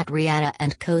noticed that Rihanna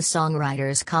and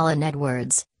co-songwriters Colin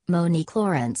Edwards, Monique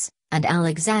Lawrence, and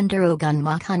Alexander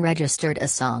Ogunmahan registered a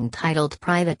song titled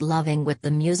Private Loving with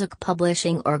the music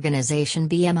publishing organization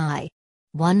BMI.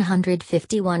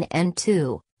 151 and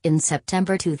 2, in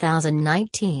September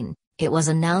 2019, it was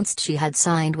announced she had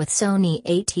signed with Sony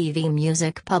ATV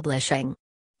Music Publishing.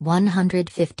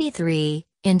 153,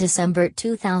 in December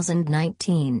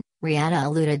 2019, Rihanna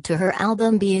alluded to her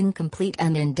album being complete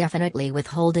and indefinitely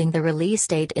withholding the release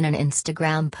date in an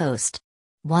Instagram post.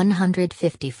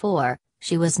 154,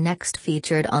 she was next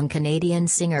featured on Canadian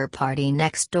singer Party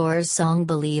Next Door's song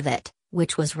Believe It,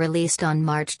 which was released on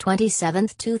March 27,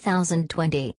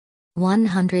 2020.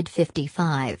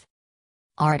 155.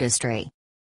 Artistry.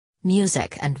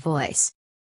 Music and voice.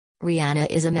 Rihanna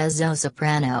is a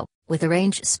mezzo-soprano, with a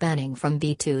range spanning from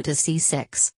B2 to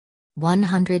C6.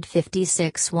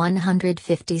 156,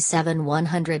 157,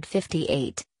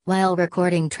 158, while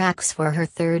recording tracks for her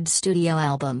third studio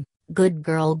album, Good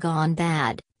Girl Gone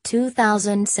Bad,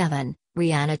 2007,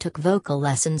 Rihanna took vocal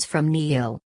lessons from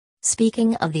Neo.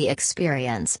 Speaking of the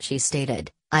experience, she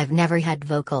stated, "I've never had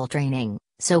vocal training,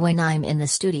 so when I'm in the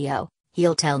studio,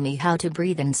 he'll tell me how to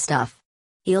breathe and stuff.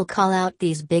 He'll call out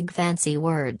these big fancy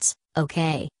words,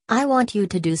 okay, I want you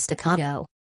to do staccato.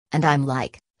 And I'm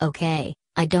like, okay,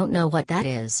 I don't know what that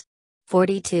is."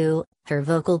 42, her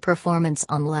vocal performance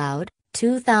on Loud,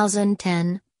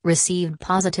 2010, received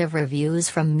positive reviews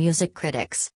from music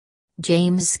critics.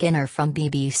 James Skinner from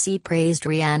BBC praised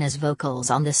Rihanna's vocals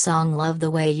on the song Love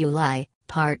the Way You Lie,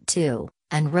 Part 2,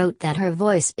 and wrote that her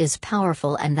voice is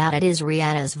powerful and that it is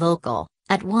Rihanna's vocal,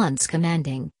 at once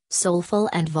commanding, soulful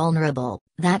and vulnerable,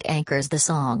 that anchors the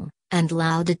song, and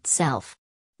Loud itself.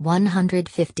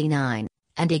 159,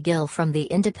 Andy Gill from The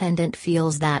Independent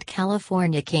feels that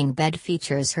California King Bed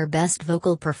features her best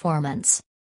vocal performance.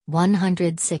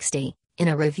 160, in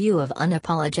a review of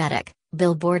Unapologetic,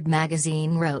 Billboard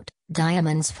magazine wrote,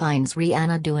 Diamonds finds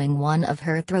Rihanna doing one of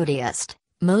her throatiest,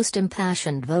 most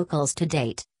impassioned vocals to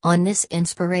date, on this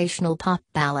inspirational pop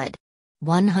ballad.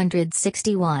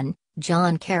 161,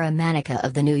 John Caramanica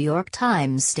of the New York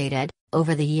Times stated,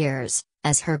 over the years,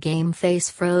 as her game face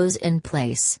froze in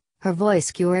place, her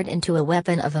voice cured into a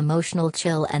weapon of emotional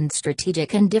chill and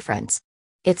strategic indifference.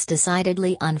 It's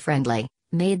decidedly unfriendly,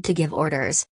 made to give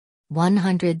orders.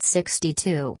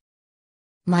 162.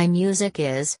 My music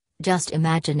is, just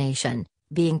imagination,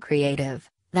 being creative,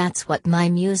 that's what my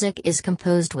music is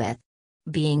composed with.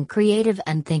 Being creative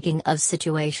and thinking of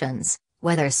situations,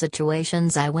 whether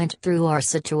situations I went through or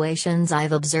situations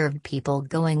I've observed people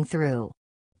going through.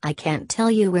 I can't tell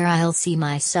you where I'll see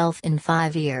myself in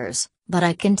 5 years, but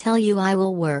I can tell you I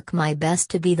will work my best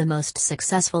to be the most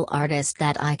successful artist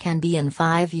that I can be in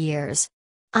 5 years.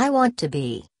 I want to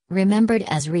be remembered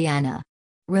as Rihanna.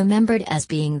 Remembered as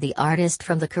being the artist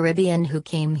from the Caribbean who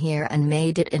came here and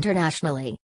made it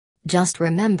internationally. Just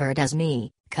remembered as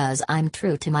me, 'cause I'm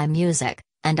true to my music,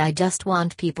 and I just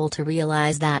want people to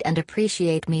realize that and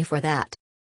appreciate me for that.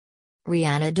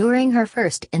 Rihanna during her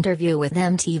first interview with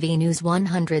MTV News.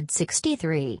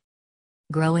 163.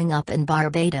 Growing up in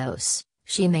Barbados,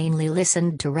 she mainly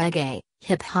listened to reggae,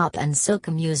 hip-hop and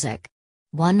soca music.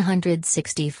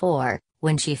 164,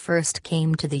 when she first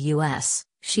came to the US,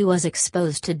 she was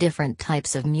exposed to different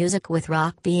types of music with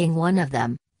rock being one of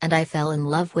them, and I fell in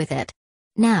love with it.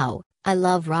 Now, I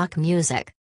love rock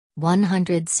music.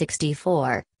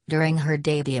 164, during her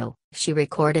debut, she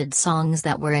recorded songs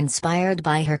that were inspired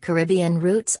by her Caribbean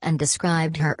roots and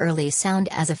described her early sound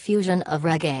as a fusion of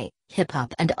reggae,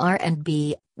 hip-hop and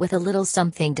R&B, with a little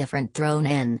something different thrown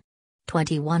in.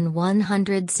 21.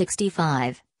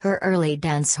 165, her early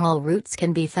dancehall roots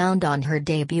can be found on her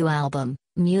debut album,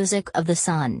 Music of the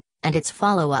Sun, and its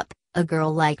follow-up, A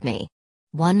Girl Like Me.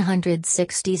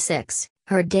 166,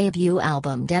 her debut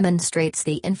album demonstrates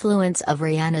the influence of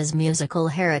Rihanna's musical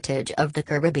heritage of the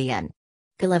Caribbean.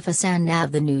 Khalifa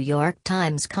of the New York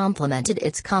Times complimented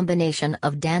its combination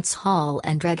of dancehall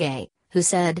and reggae, who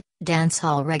said,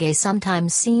 dancehall reggae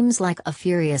sometimes seems like a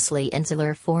furiously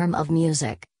insular form of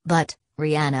music, but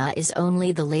Rihanna is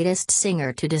only the latest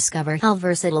singer to discover how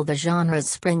versatile the genre's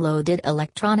spring-loaded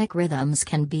electronic rhythms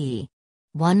can be.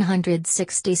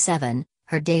 167,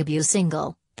 her debut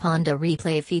single, Ponda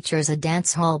Replay features a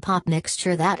dancehall pop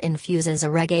mixture that infuses a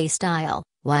reggae style,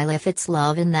 while If It's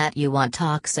Lovin' That You Want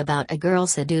talks about a girl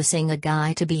seducing a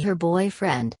guy to be her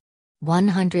boyfriend.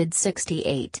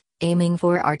 168, aiming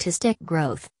for artistic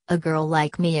growth, A Girl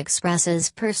Like Me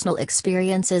expresses personal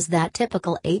experiences that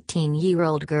typical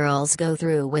 18-year-old girls go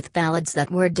through with ballads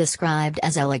that were described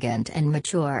as elegant and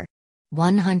mature.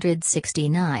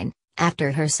 169,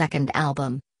 after her second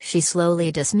album, she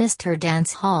slowly dismissed her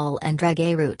dancehall and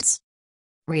reggae roots.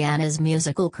 Rihanna's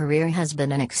musical career has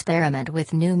been an experiment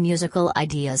with new musical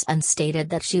ideas and stated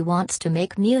that she wants to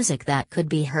make music that could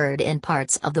be heard in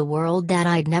parts of the world that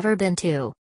I'd never been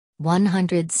to.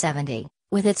 170.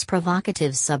 With its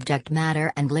provocative subject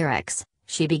matter and lyrics,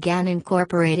 she began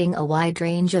incorporating a wide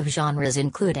range of genres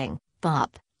including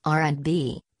pop,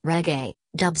 R&B, reggae,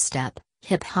 dubstep,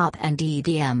 hip-hop and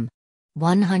EDM.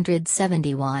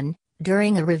 171.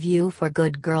 During a review for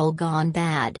Good Girl Gone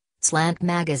Bad, Slant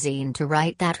magazine to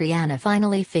write that Rihanna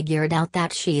finally figured out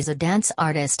that she's a dance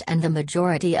artist and the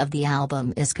majority of the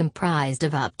album is comprised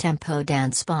of up-tempo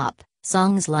dance pop,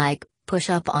 songs like Push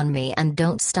Up on Me and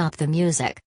Don't Stop the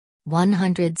Music.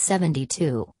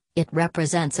 172. It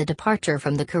represents a departure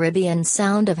from the Caribbean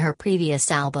sound of her previous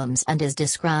albums and is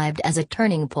described as a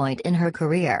turning point in her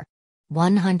career.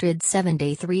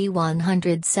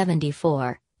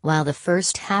 173-174. While the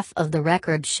first half of the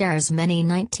record shares many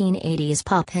 1980s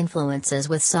pop influences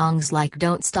with songs like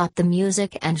Don't Stop the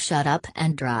Music and Shut Up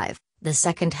and Drive, the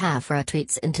second half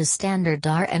retreats into standard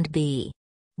R&B.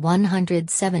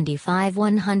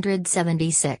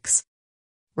 175-176.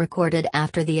 Recorded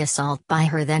after the assault by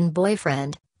her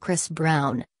then-boyfriend, Chris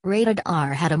Brown, Rated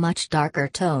R had a much darker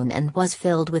tone and was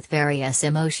filled with various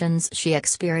emotions she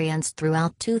experienced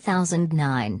throughout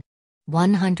 2009.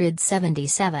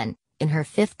 177. In her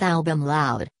fifth album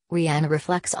Loud, Rihanna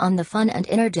reflects on the fun and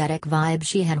energetic vibe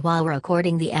she had while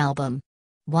recording the album.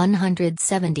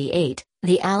 178.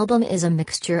 The album is a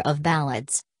mixture of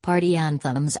ballads, party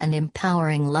anthems and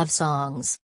empowering love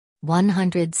songs.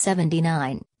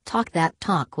 179. Talk That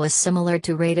Talk was similar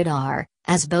to Rated R,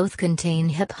 as both contain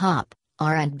hip-hop,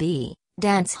 R&B,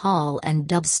 dancehall and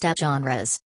dubstep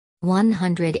genres.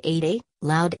 180.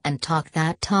 Loud and Talk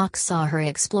That Talk saw her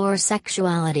explore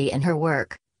sexuality in her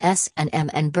work,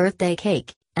 S&M and Birthday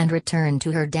Cake, and return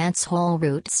to her dancehall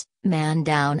roots, Man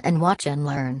Down and Watch and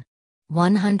Learn.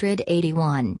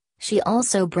 181. She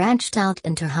also branched out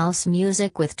into house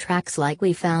music with tracks like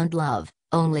We Found Love,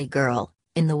 Only Girl,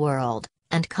 In the World,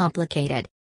 and Complicated.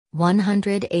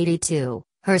 182.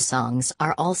 Her songs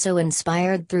are also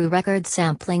inspired through record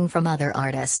sampling from other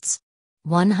artists.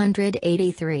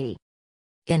 183.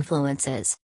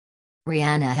 Influences.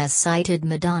 Rihanna has cited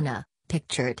Madonna,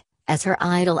 pictured, as her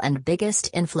idol and biggest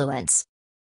influence.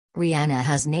 Rihanna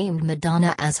has named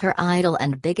Madonna as her idol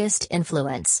and biggest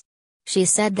influence. She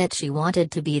said that she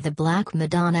wanted to be the Black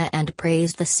Madonna and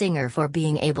praised the singer for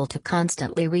being able to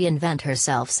constantly reinvent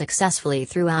herself successfully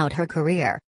throughout her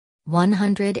career.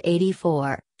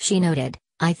 184. She noted,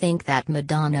 I think that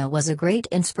Madonna was a great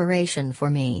inspiration for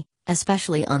me,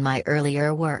 especially on my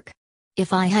earlier work.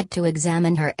 If I had to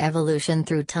examine her evolution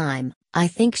through time, I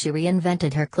think she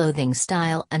reinvented her clothing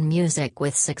style and music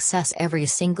with success every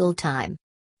single time.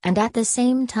 And at the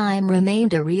same time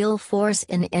remained a real force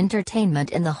in entertainment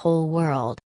in the whole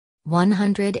world.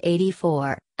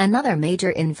 184. Another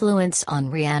major influence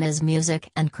on Rihanna's music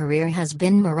and career has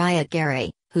been Mariah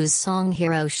Carey, whose song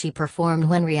Hero she performed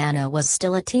when Rihanna was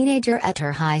still a teenager at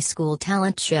her high school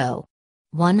talent show.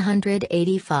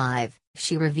 185.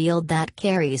 She revealed that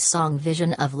Carey's song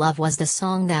Vision of Love was the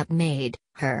song that made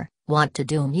her want to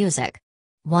do music.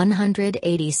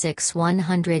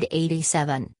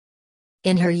 186-187.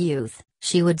 In her youth,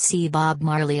 she would see Bob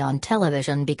Marley on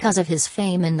television because of his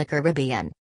fame in the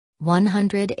Caribbean.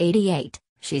 188.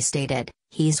 She stated,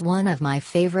 "He's one of my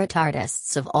favorite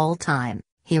artists of all time.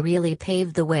 He really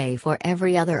paved the way for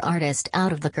every other artist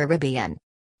out of the Caribbean."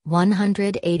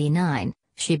 189.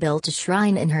 She built a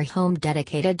shrine in her home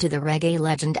dedicated to the reggae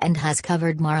legend and has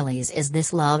covered Marley's Is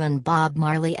This Love and Bob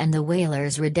Marley and the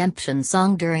Wailers' Redemption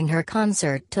song during her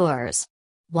concert tours.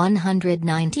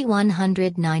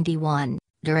 190-191.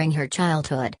 During her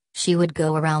childhood, she would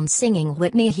go around singing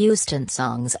Whitney Houston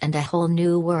songs and A Whole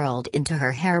New World into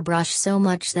her hairbrush so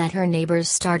much that her neighbors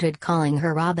started calling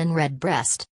her Robin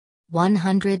Redbreast.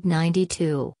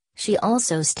 192. She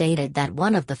also stated that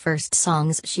one of the first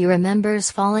songs she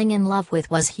remembers falling in love with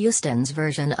was Houston's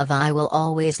version of I Will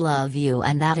Always Love You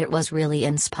and that it was really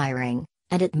inspiring,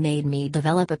 and it made me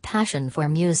develop a passion for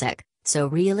music, so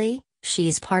really,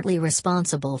 she's partly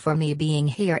responsible for me being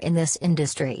here in this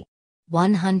industry.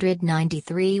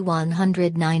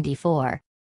 193-194.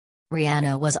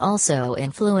 Rihanna was also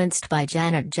influenced by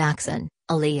Janet Jackson,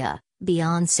 Aaliyah,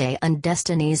 Beyoncé and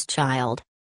Destiny's Child.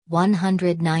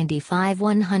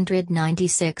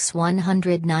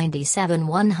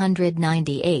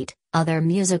 195-196-197-198. Other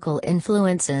musical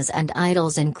influences and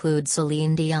idols include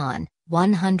Celine Dion,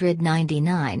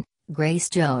 199, Grace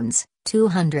Jones,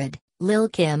 200, Lil'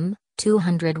 Kim,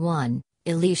 201,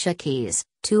 Alicia Keys,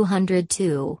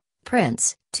 202,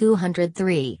 Prince,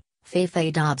 203,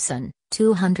 Faye Dobson,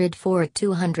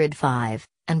 204-205,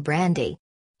 and brandy.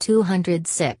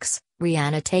 206.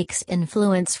 Rihanna takes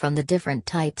influence from the different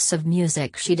types of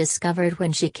music she discovered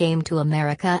when she came to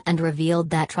America and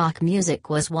revealed that rock music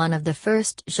was one of the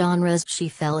first genres she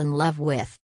fell in love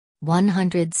with.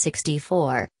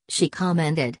 164. She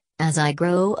commented, "As I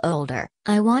grow older,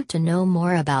 I want to know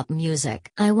more about music.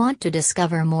 I want to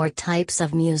discover more types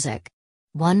of music."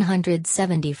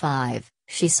 175.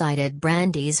 She cited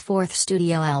Brandy's fourth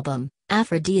studio album,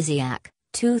 Aphrodisiac,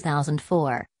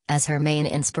 2004, as her main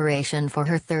inspiration for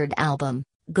her third album,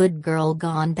 Good Girl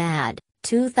Gone Bad,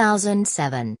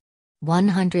 2007.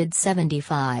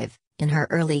 175. In her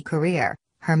early career,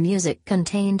 her music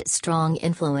contained strong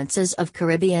influences of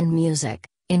Caribbean music,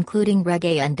 including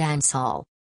reggae and dancehall.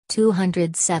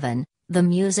 207. The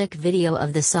music video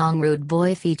of the song Rude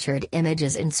Boy featured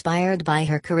images inspired by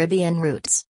her Caribbean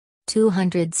roots.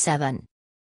 207.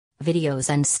 Videos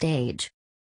and stage.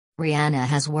 Rihanna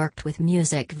has worked with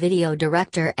music video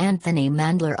director Anthony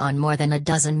Mandler on more than a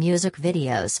dozen music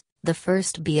videos, the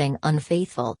first being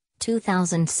Unfaithful,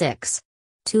 2006.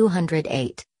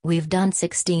 208. We've done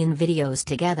 16 videos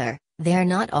together, they're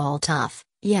not all tough,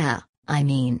 yeah, I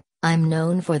mean, I'm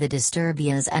known for the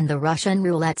Disturbias and the Russian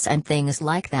roulettes and things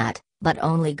like that, but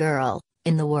Only Girl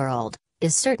in the World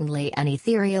is certainly an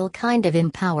ethereal kind of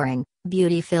empowering,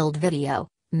 beauty-filled video,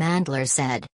 Mandler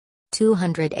said.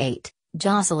 208.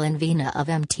 Jocelyn Vina of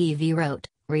MTV wrote,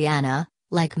 Rihanna,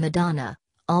 like Madonna,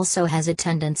 also has a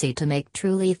tendency to make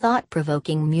truly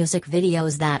thought-provoking music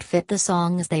videos that fit the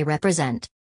songs they represent.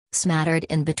 Smattered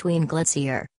in between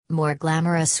glitzier, more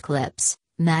glamorous clips,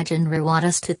 Majin want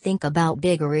us to think about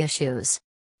bigger issues.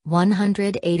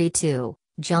 182.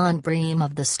 John Bream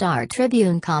of the Star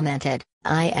Tribune commented,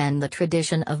 I am the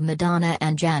tradition of Madonna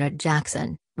and Janet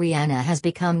Jackson. Rihanna has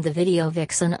become the video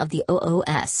vixen of the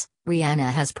OOS.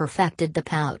 Rihanna has perfected the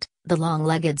pout, the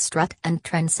long-legged strut and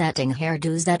trend-setting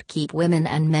hairdos that keep women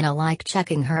and men alike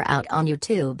checking her out on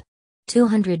YouTube.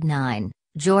 209.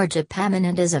 Georgia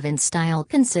Paminondas of InStyle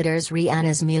considers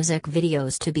Rihanna's music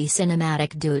videos to be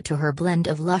cinematic due to her blend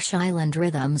of lush island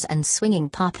rhythms and swinging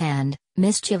pop and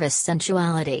mischievous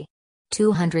sensuality.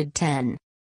 210.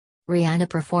 Rihanna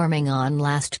performing on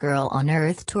Last Girl on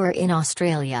Earth tour in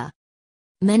Australia.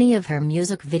 Many of her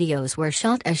music videos were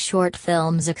shot as short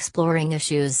films exploring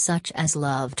issues such as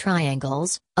love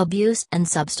triangles, abuse and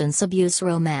substance abuse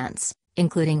romance,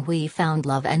 including We Found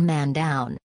Love and Man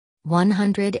Down.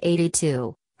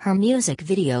 182. Her music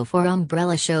video for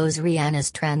Umbrella shows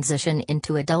Rihanna's transition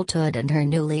into adulthood and her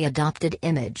newly adopted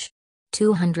image.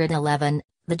 211.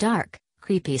 The dark,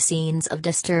 creepy scenes of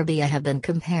Disturbia have been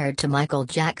compared to Michael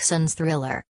Jackson's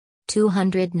Thriller.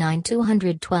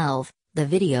 209-212. The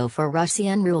video for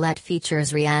Russian Roulette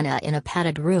features Rihanna in a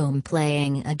padded room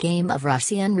playing a game of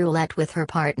Russian Roulette with her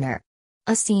partner.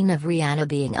 A scene of Rihanna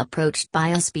being approached by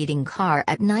a speeding car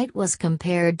at night was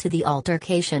compared to the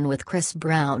altercation with Chris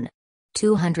Brown.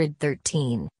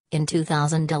 213. In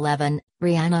 2011,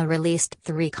 Rihanna released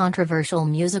 3 controversial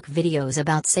music videos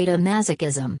about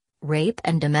sadomasochism, rape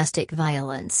and domestic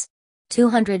violence.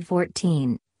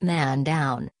 214. Man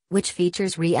Down, which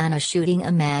features Rihanna shooting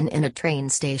a man in a train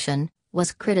station,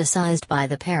 was criticized by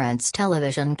the Parents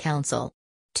Television Council.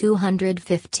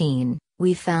 215.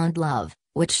 We Found Love,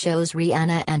 which shows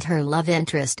Rihanna and her love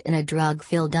interest in a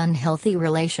drug-filled unhealthy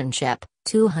relationship.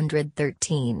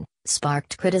 213.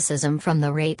 Sparked criticism from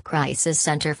the Rape Crisis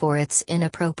Center for its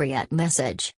inappropriate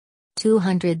message.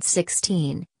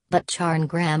 216. But Charn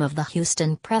Graham of the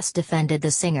Houston Press defended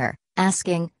the singer,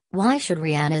 asking, why should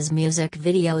Rihanna's music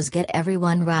videos get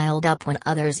everyone riled up when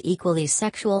others equally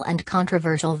sexual and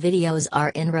controversial videos are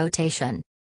in rotation?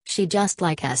 She just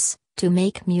like us, to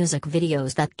make music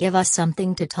videos that give us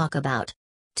something to talk about.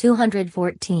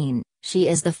 214. She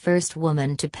is the first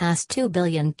woman to pass 2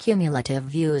 billion cumulative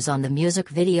views on the music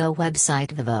video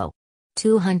website Vivo.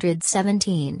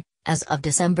 217. As of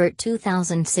December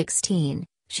 2016,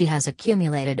 she has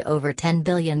accumulated over 10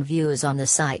 billion views on the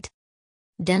site.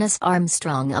 Dennis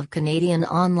Armstrong of Canadian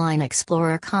Online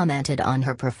Explorer commented on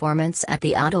her performance at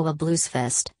the Ottawa Blues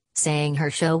Fest, saying her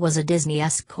show was a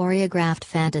Disney-esque choreographed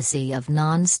fantasy of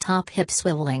non-stop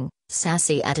hip-swiveling,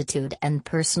 sassy attitude and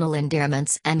personal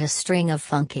endearments and a string of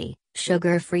funky,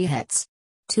 sugar-free hits.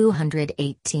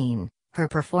 218. Her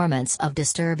performance of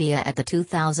Disturbia at the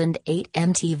 2008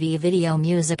 MTV Video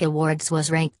Music Awards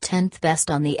was ranked 10th best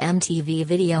on the MTV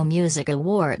Video Music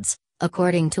Awards,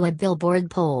 according to a Billboard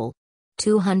poll.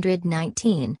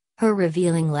 219. Her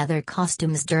revealing leather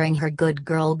costumes during her Good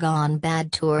Girl Gone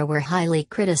Bad tour were highly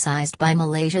criticized by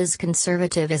Malaysia's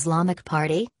conservative Islamic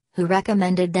Party, who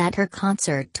recommended that her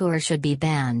concert tour should be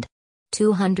banned.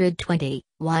 220.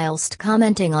 Whilst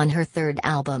commenting on her third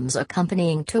album's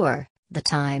accompanying tour, The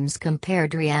Times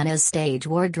compared Rihanna's stage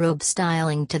wardrobe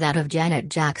styling to that of Janet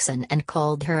Jackson and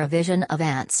called her a vision of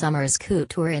Aunt Summer's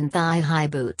couture in thigh-high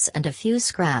boots and a few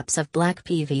scraps of black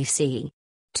PVC.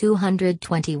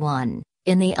 221.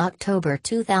 In the October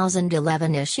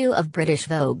 2011 issue of British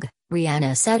Vogue,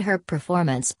 Rihanna said her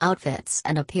performance outfits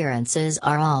and appearances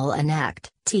are all an act.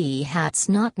 That's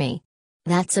not me.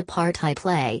 That's a part I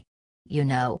play. You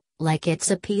know, like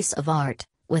it's a piece of art,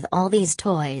 with all these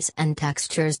toys and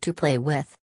textures to play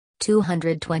with.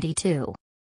 222.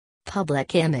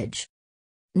 Public image.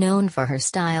 Known for her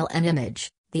style and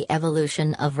image, the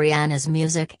evolution of Rihanna's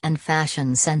music and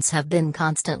fashion sense have been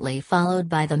constantly followed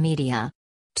by the media.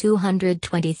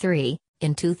 223.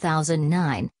 In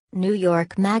 2009, New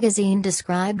York Magazine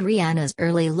described Rihanna's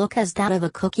early look as that of a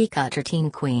cookie-cutter teen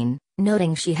queen,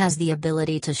 noting she has the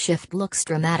ability to shift looks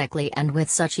dramatically and with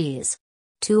such ease.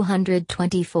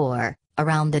 224.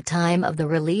 Around the time of the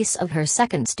release of her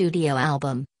second studio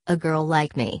album, A Girl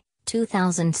Like Me,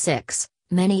 2006,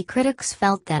 many critics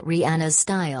felt that Rihanna's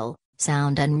style,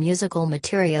 sound and musical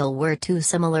material were too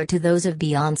similar to those of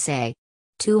Beyoncé.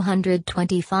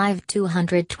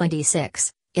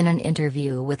 225-226. In an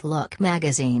interview with Look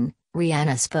magazine,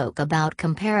 Rihanna spoke about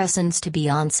comparisons to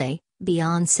Beyoncé.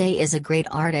 Beyoncé is a great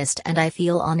artist and I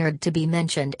feel honored to be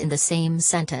mentioned in the same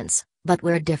sentence, but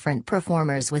we're different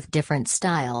performers with different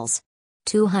styles.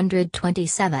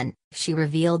 227. She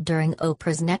revealed during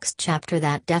Oprah's Next Chapter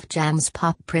that Def Jam's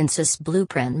Pop Princess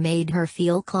blueprint made her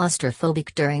feel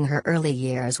claustrophobic during her early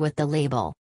years with the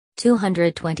label.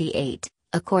 228.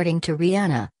 According to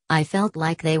Rihanna, I felt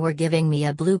like they were giving me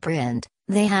a blueprint,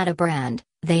 they had a brand,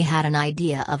 they had an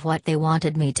idea of what they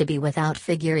wanted me to be without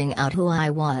figuring out who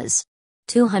I was.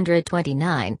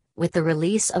 229. With the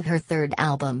release of her third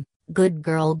album, Good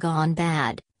Girl Gone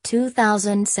Bad,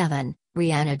 2007,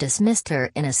 Rihanna dismissed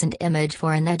her innocent image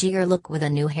for an edgier look with a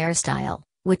new hairstyle,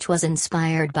 which was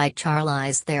inspired by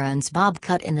Charlize Theron's bob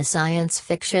cut in the science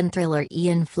fiction thriller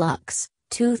Ian Flux,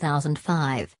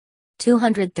 2005.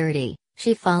 230.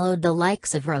 She followed the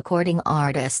likes of recording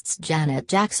artists Janet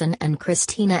Jackson and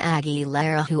Christina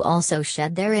Aguilera, who also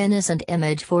shed their innocent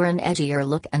image for an edgier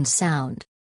look and sound.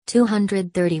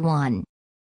 231.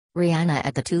 Rihanna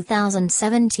at the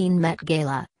 2017 Met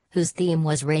Gala, whose theme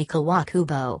was Reika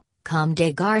Wakubo, Comme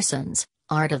des Garçons,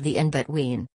 Art of the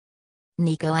In-Between.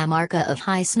 Nico Amarca of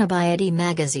High Snobiety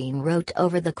magazine wrote,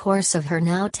 over the course of her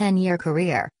now 10-year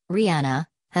career, Rihanna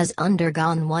has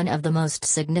undergone one of the most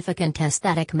significant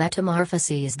aesthetic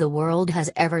metamorphoses the world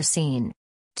has ever seen.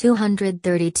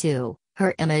 232.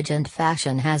 Her image and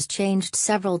fashion has changed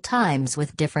several times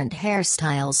with different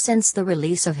hairstyles since the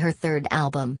release of her third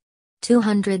album.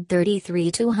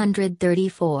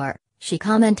 233-234. She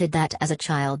commented that as a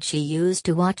child she used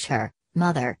to watch her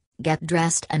mother get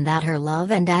dressed and that her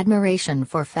love and admiration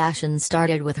for fashion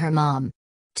started with her mom.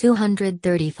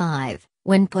 235.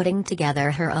 When putting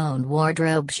together her own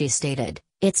wardrobe she stated,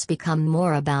 "It's become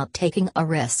more about taking a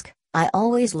risk. I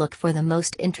always look for the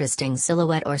most interesting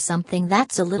silhouette or something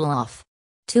that's a little off."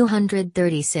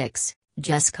 236.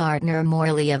 Jess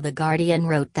Gardner-Morley of The Guardian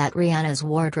wrote that Rihanna's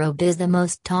wardrobe is the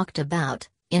most talked about,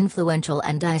 influential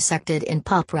and dissected in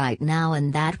pop right now,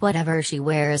 and that whatever she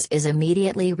wears is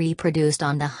immediately reproduced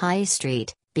on the high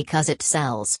street, because it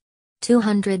sells.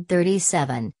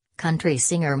 237. Country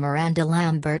singer Miranda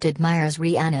Lambert admires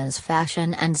Rihanna's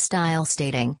fashion and style,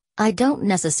 stating, "I don't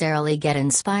necessarily get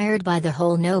inspired by the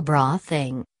whole no bra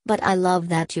thing, but I love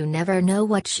that you never know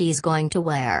what she's going to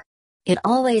wear. It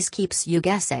always keeps you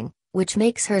guessing, which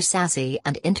makes her sassy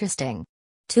and interesting."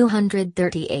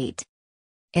 238.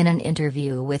 In an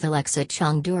interview with Alexa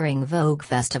Chung during Vogue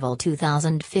Festival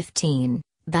 2015,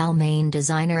 Balmain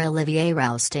designer Olivier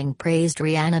Rousteing praised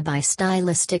Rihanna by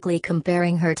stylistically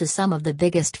comparing her to some of the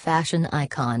biggest fashion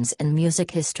icons in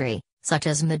music history, such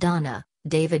as Madonna,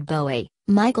 David Bowie,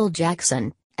 Michael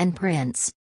Jackson, and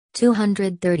Prince.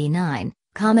 239.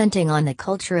 Commenting on the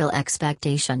cultural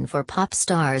expectation for pop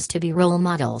stars to be role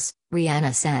models,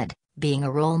 Rihanna said, "Being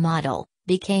a role model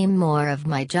became more of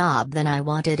my job than I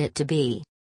wanted it to be.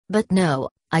 But no,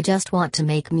 I just want to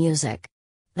make music.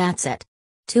 That's it."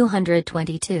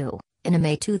 222. In a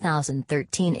May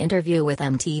 2013 interview with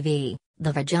MTV,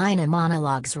 the Vagina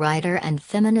Monologues writer and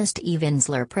feminist Eve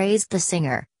Ensler praised the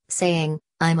singer, saying,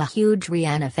 "I'm a huge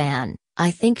Rihanna fan.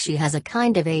 I think she has a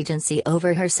kind of agency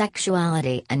over her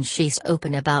sexuality and she's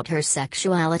open about her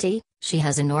sexuality, she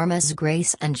has enormous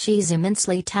grace and she's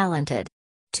immensely talented."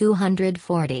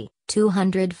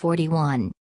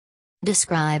 240-241.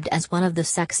 Described as one of the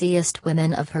sexiest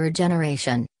women of her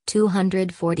generation,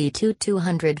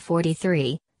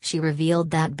 242-243, she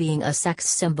revealed that being a sex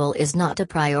symbol is not a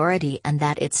priority and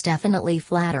that it's definitely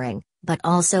flattering, but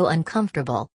also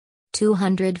uncomfortable.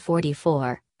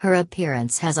 244. Her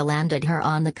appearance has landed her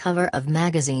on the cover of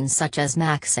magazines such as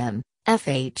Maxim,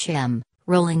 FHM,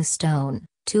 Rolling Stone.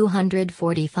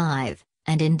 245.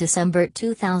 And in December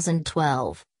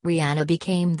 2012, Rihanna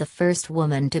became the first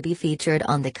woman to be featured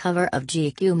on the cover of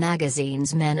GQ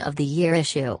magazine's Men of the Year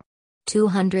issue.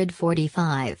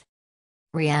 245.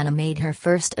 Rihanna made her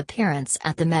first appearance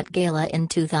at the Met Gala in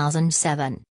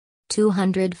 2007.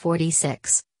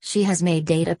 246. She has made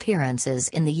 8 appearances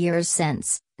in the years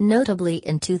since, notably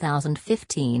in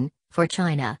 2015, for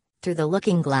China. Through the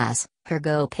Looking Glass, her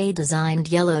Go-Pay-designed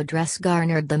yellow dress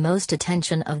garnered the most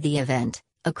attention of the event,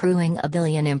 accruing 1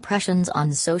 billion impressions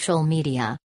on social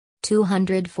media.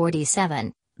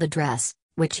 247. The dress,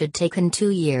 which had taken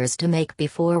 2 years to make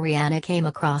before Rihanna came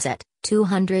across it.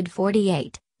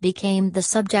 248. Became the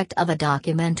subject of a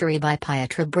documentary by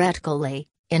Pietra Bretcoli,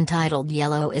 entitled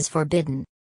Yellow is Forbidden.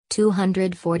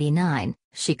 249.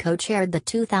 She co-chaired the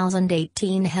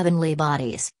 2018 Heavenly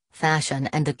Bodies, Fashion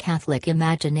and the Catholic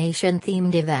Imagination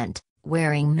themed event,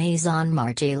 wearing Maison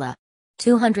Margiela.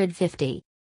 250.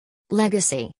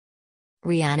 Legacy.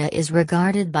 Rihanna is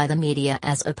regarded by the media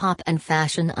as a pop and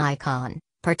fashion icon,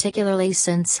 particularly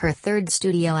since her third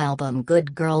studio album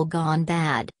Good Girl Gone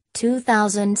Bad,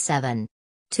 2007.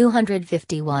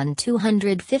 251,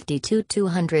 252,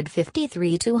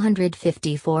 253,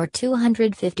 254,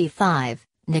 255.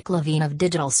 Nick Levine of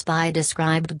Digital Spy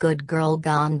described Good Girl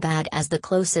Gone Bad as the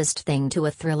closest thing to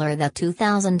a thriller that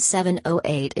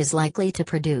 2007-08 is likely to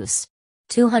produce.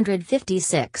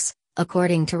 256.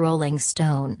 According to Rolling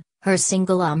Stone, her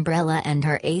single Umbrella and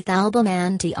her 8th album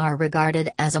Anti are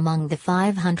regarded as among the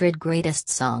 500 greatest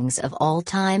songs of all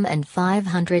time and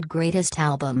 500 greatest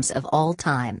albums of all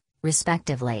time,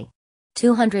 respectively.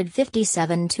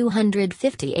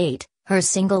 257-258. Her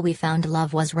single We Found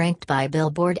Love was ranked by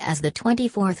Billboard as the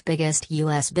 24th biggest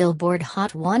U.S. Billboard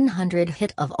Hot 100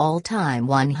 hit of all time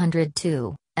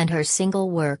 102, and her single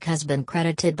work has been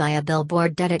credited by a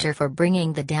Billboard editor for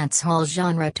bringing the dancehall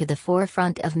genre to the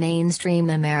forefront of mainstream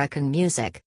American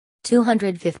music.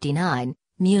 259.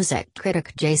 Music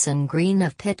critic Jason Green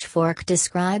of Pitchfork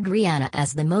described Rihanna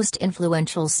as the most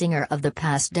influential singer of the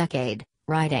past decade,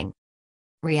 writing,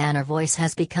 "Rihanna's voice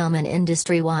has become an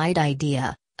industry-wide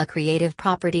idea. A creative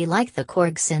property like the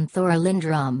Korg synth or a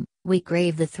Lindrum, we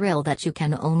crave the thrill that you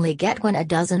can only get when a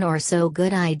dozen or so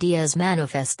good ideas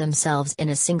manifest themselves in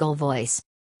a single voice.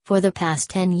 For the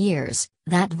past 10 years,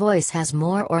 that voice has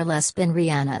more or less been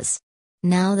Rihanna's.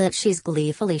 Now that she's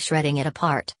gleefully shredding it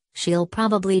apart, she'll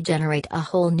probably generate a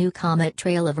whole new comet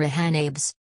trail of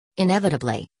Rihannabes.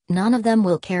 Inevitably, none of them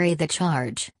will carry the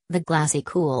charge, the glassy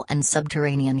cool and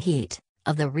subterranean heat,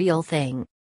 of the real thing."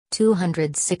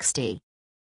 260.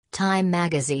 Time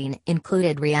magazine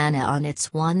included Rihanna on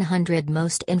its 100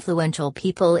 most influential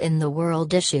people in the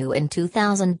world issue in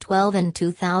 2012 and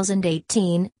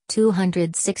 2018,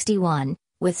 261,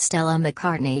 with Stella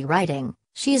McCartney writing,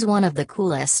 "She's one of the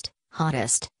coolest,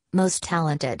 hottest, most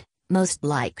talented, most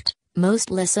liked,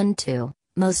 most listened to,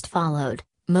 most followed,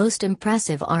 most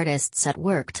impressive artists at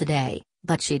work today,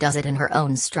 but she does it in her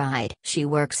own stride. She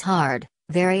works hard,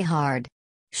 very hard.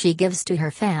 She gives to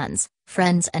her fans,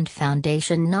 friends and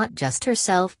foundation not just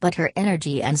herself but her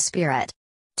energy and spirit."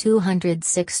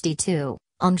 262.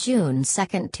 On June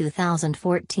 2,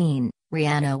 2014,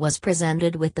 Rihanna was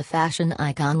presented with the Fashion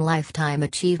Icon Lifetime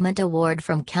Achievement Award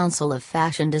from Council of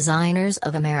Fashion Designers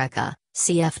of America,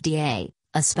 CFDA,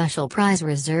 a special prize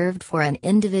reserved for an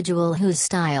individual whose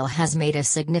style has made a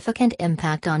significant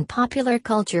impact on popular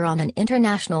culture on an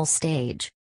international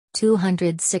stage.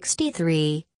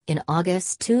 263. In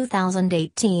August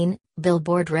 2018,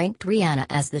 Billboard ranked Rihanna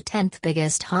as the 10th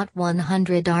biggest Hot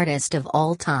 100 artist of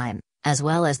all time, as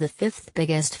well as the 5th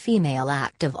biggest female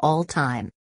act of all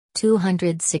time.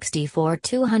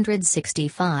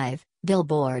 264-265,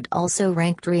 Billboard also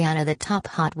ranked Rihanna the top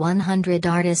Hot 100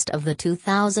 artist of the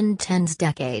 2010s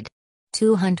decade.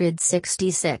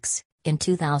 266, in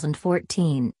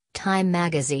 2014, Time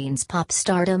magazine's pop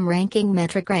stardom ranking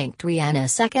metric ranked Rihanna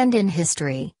second in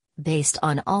history, based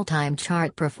on all-time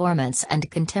chart performance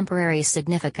and contemporary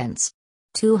significance.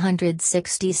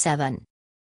 267.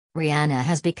 Rihanna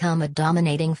has become a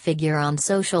dominating figure on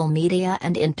social media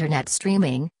and internet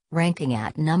streaming, ranking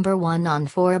at number 1 on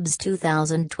Forbes'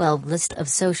 2012 list of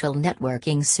social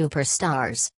networking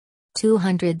superstars.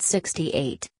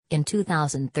 268. In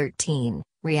 2013,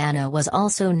 Rihanna was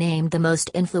also named the most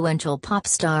influential pop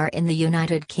star in the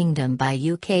United Kingdom by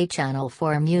UK Channel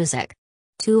 4 Music.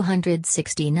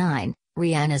 269.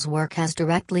 Rihanna's work has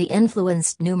directly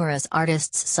influenced numerous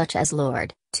artists such as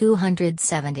Lorde,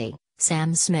 270,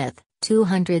 Sam Smith,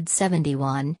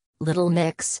 271, Little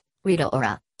Mix, Rita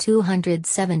Ora,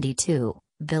 272,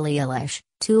 Billie Eilish,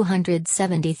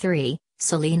 273,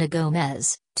 Selena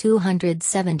Gomez,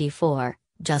 274,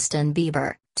 Justin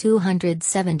Bieber,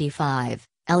 275,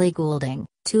 Ellie Goulding,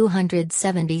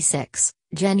 276,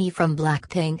 Jennie from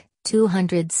Blackpink,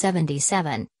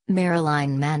 277,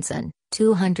 Marilyn Manson,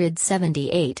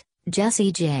 278,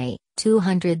 Jessie J,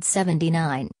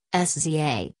 279,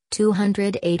 SZA,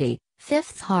 280,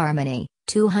 Fifth Harmony,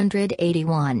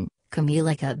 281,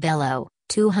 Camila Cabello,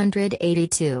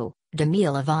 282, Demi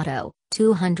Lovato,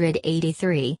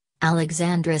 283,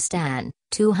 Alexandra Stan,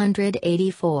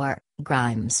 284,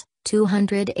 Grimes,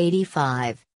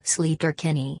 285, Sleater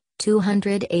Kinney,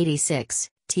 286,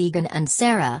 Tegan and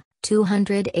Sarah,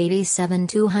 287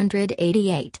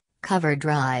 288, Cover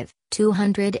Drive,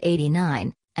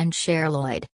 289, and Cher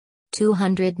Lloyd,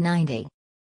 290.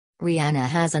 Rihanna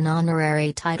has an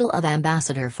honorary title of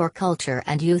Ambassador for Culture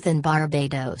and Youth in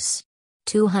Barbados.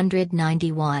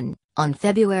 291, on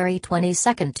February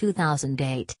 22,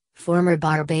 2008, former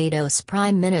Barbados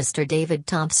Prime Minister David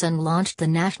Thompson launched the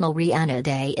National Rihanna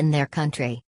Day in their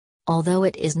country. Although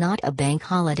it is not a bank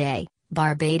holiday,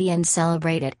 Barbadians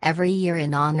celebrate it every year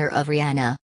in honor of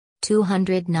Rihanna.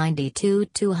 292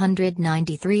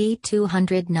 293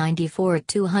 294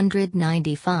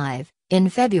 295. In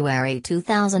February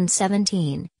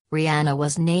 2017, Rihanna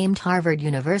was named Harvard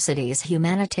University's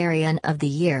Humanitarian of the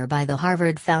Year by the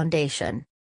Harvard Foundation.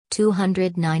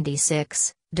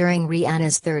 296. During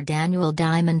Rihanna's third annual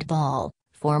Diamond Ball,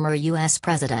 former U.S.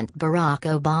 President Barack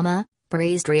Obama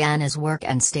praised Rihanna's work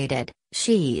and stated,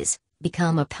 "She's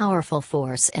become a powerful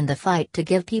force in the fight to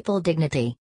give people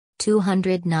dignity."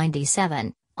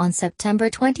 297. On September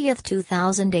 20,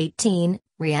 2018,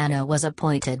 Rihanna was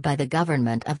appointed by the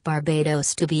government of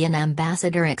Barbados to be an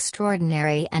ambassador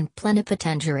extraordinary and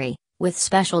plenipotentiary, with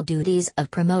special duties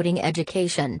of promoting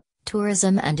education,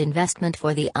 tourism and investment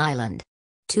for the island.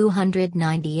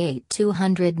 298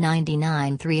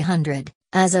 299 300.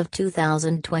 As of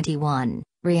 2021,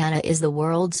 Rihanna is the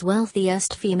world's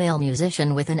wealthiest female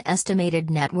musician with an estimated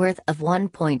net worth of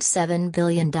 $1.7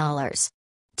 billion.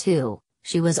 2.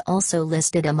 She was also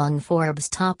listed among Forbes'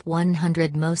 top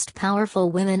 100 most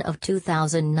powerful women of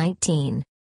 2019.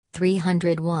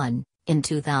 301. In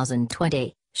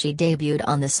 2020, she debuted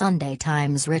on the Sunday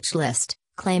Times Rich List,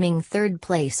 claiming third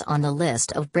place on the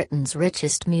list of Britain's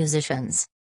richest musicians.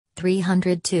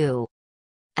 302.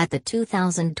 At the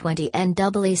 2020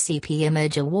 NAACP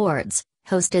Image Awards,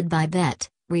 hosted by BET,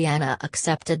 Rihanna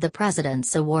accepted the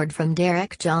President's Award from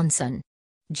Derek Johnson.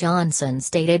 Johnson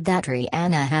stated that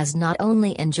Rihanna has not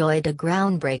only enjoyed a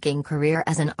groundbreaking career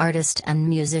as an artist and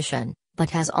musician, but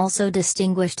has also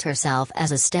distinguished herself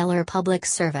as a stellar public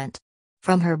servant.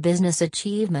 From her business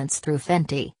achievements through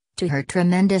Fenty, to her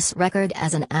tremendous record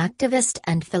as an activist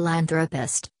and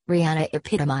philanthropist, Rihanna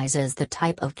epitomizes the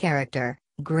type of character,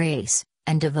 grace,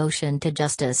 and devotion to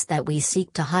justice that we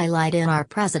seek to highlight in our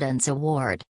President's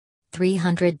Award.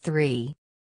 303.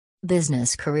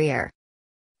 Business career.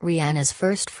 Rihanna's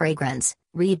first fragrance,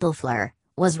 Rebel Fleur,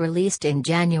 was released in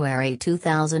January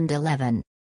 2011.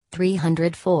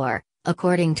 304.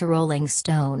 According to Rolling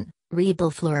Stone, Rebel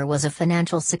Fleur was a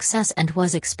financial success and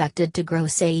was expected to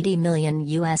gross $80 million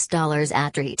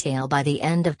at retail by the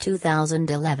end of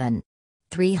 2011.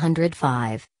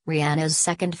 305. Rihanna's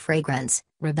second fragrance,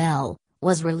 Rebel,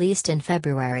 was released in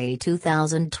February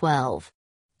 2012.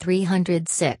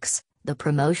 306. The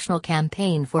promotional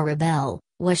campaign for Rebel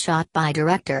was shot by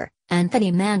director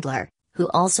Anthony Mandler, who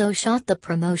also shot the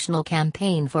promotional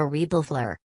campaign for Rebel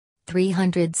Fleur.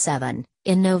 307.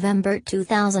 In November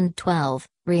 2012,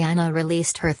 Rihanna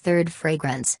released her third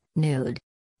fragrance, Nude.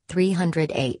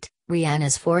 308.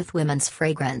 Rihanna's fourth women's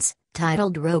fragrance,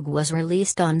 titled Rogue, was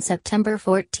released on September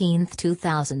 14,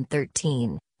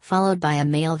 2013, followed by a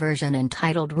male version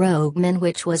entitled Rogue Men,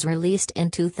 which was released in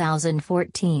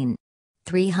 2014.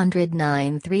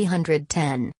 309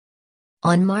 310.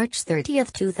 On March 30,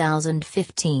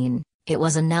 2015, it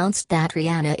was announced that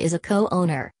Rihanna is a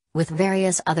co-owner, with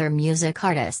various other music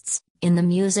artists, in the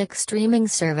music streaming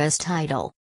service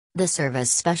Tidal. The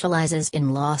service specializes in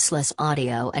lossless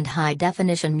audio and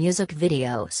high-definition music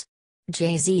videos.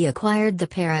 Jay-Z acquired the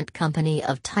parent company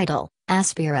of Tidal,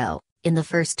 Aspiro, in the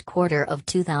first quarter of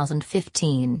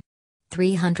 2015.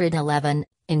 311,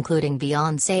 including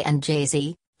Beyoncé and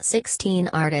Jay-Z, 16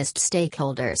 artist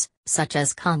stakeholders, such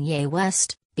as Kanye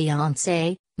West,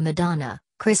 Beyoncé, Madonna,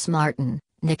 Chris Martin,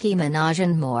 Nicki Minaj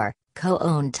and more,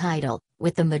 co-own Tidal,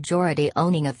 with the majority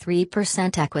owning a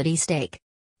 3% equity stake.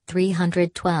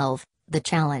 312. The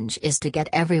challenge is to get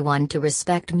everyone to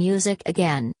respect music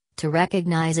again, to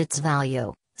recognize its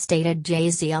value, stated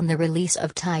Jay-Z on the release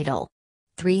of Tidal.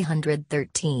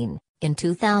 313. In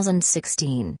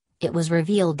 2016, it was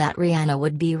revealed that Rihanna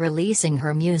would be releasing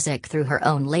her music through her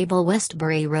own label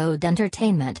Westbury Road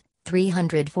Entertainment,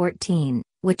 314,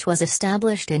 which was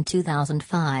established in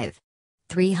 2005.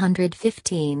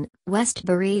 315.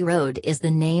 Westbury Road is the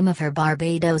name of her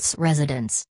Barbados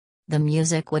residence. The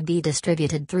music would be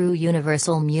distributed through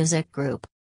Universal Music Group.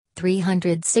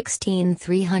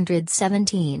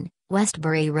 316-317,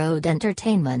 Westbury Road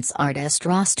Entertainment's artist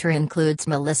roster includes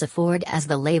Melissa Ford as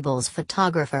the label's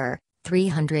photographer,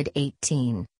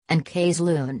 318, and Kaze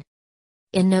Loon.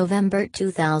 In November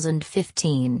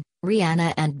 2015,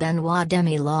 Rihanna and Benoit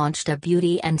Demy launched a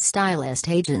beauty and stylist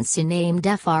agency named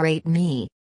FR8Me.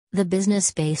 The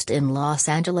business based in Los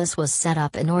Angeles was set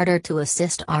up in order to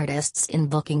assist artists in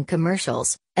booking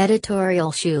commercials,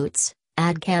 editorial shoots,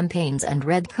 ad campaigns and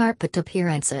red carpet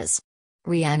appearances.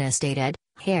 Rihanna stated,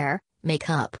 "Hair,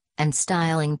 makeup, and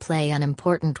styling play an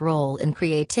important role in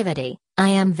creativity. I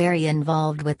am very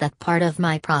involved with that part of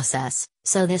my process,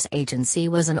 so this agency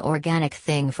was an organic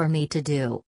thing for me to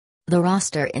do." The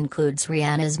roster includes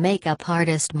Rihanna's makeup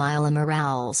artist Mila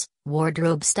Morales,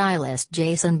 wardrobe stylist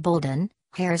Jason Bolden,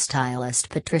 hairstylist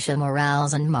Patricia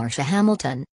Morales and Marsha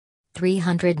Hamilton.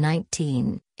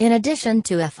 319. In addition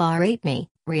to FR8Me,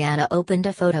 Rihanna opened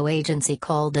a photo agency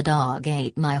called The Dog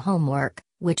Ate My Homework,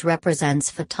 which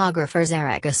represents photographers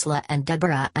Eric Isla and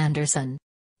Deborah Anderson.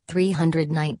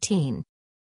 319.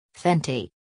 Fenty.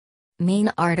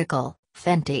 Main article,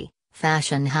 Fenty,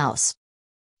 Fashion House.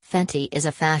 Fenty is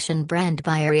a fashion brand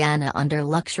by Rihanna under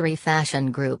luxury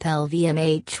fashion group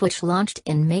LVMH, which launched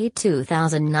in May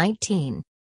 2019.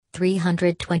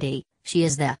 320. She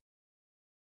is the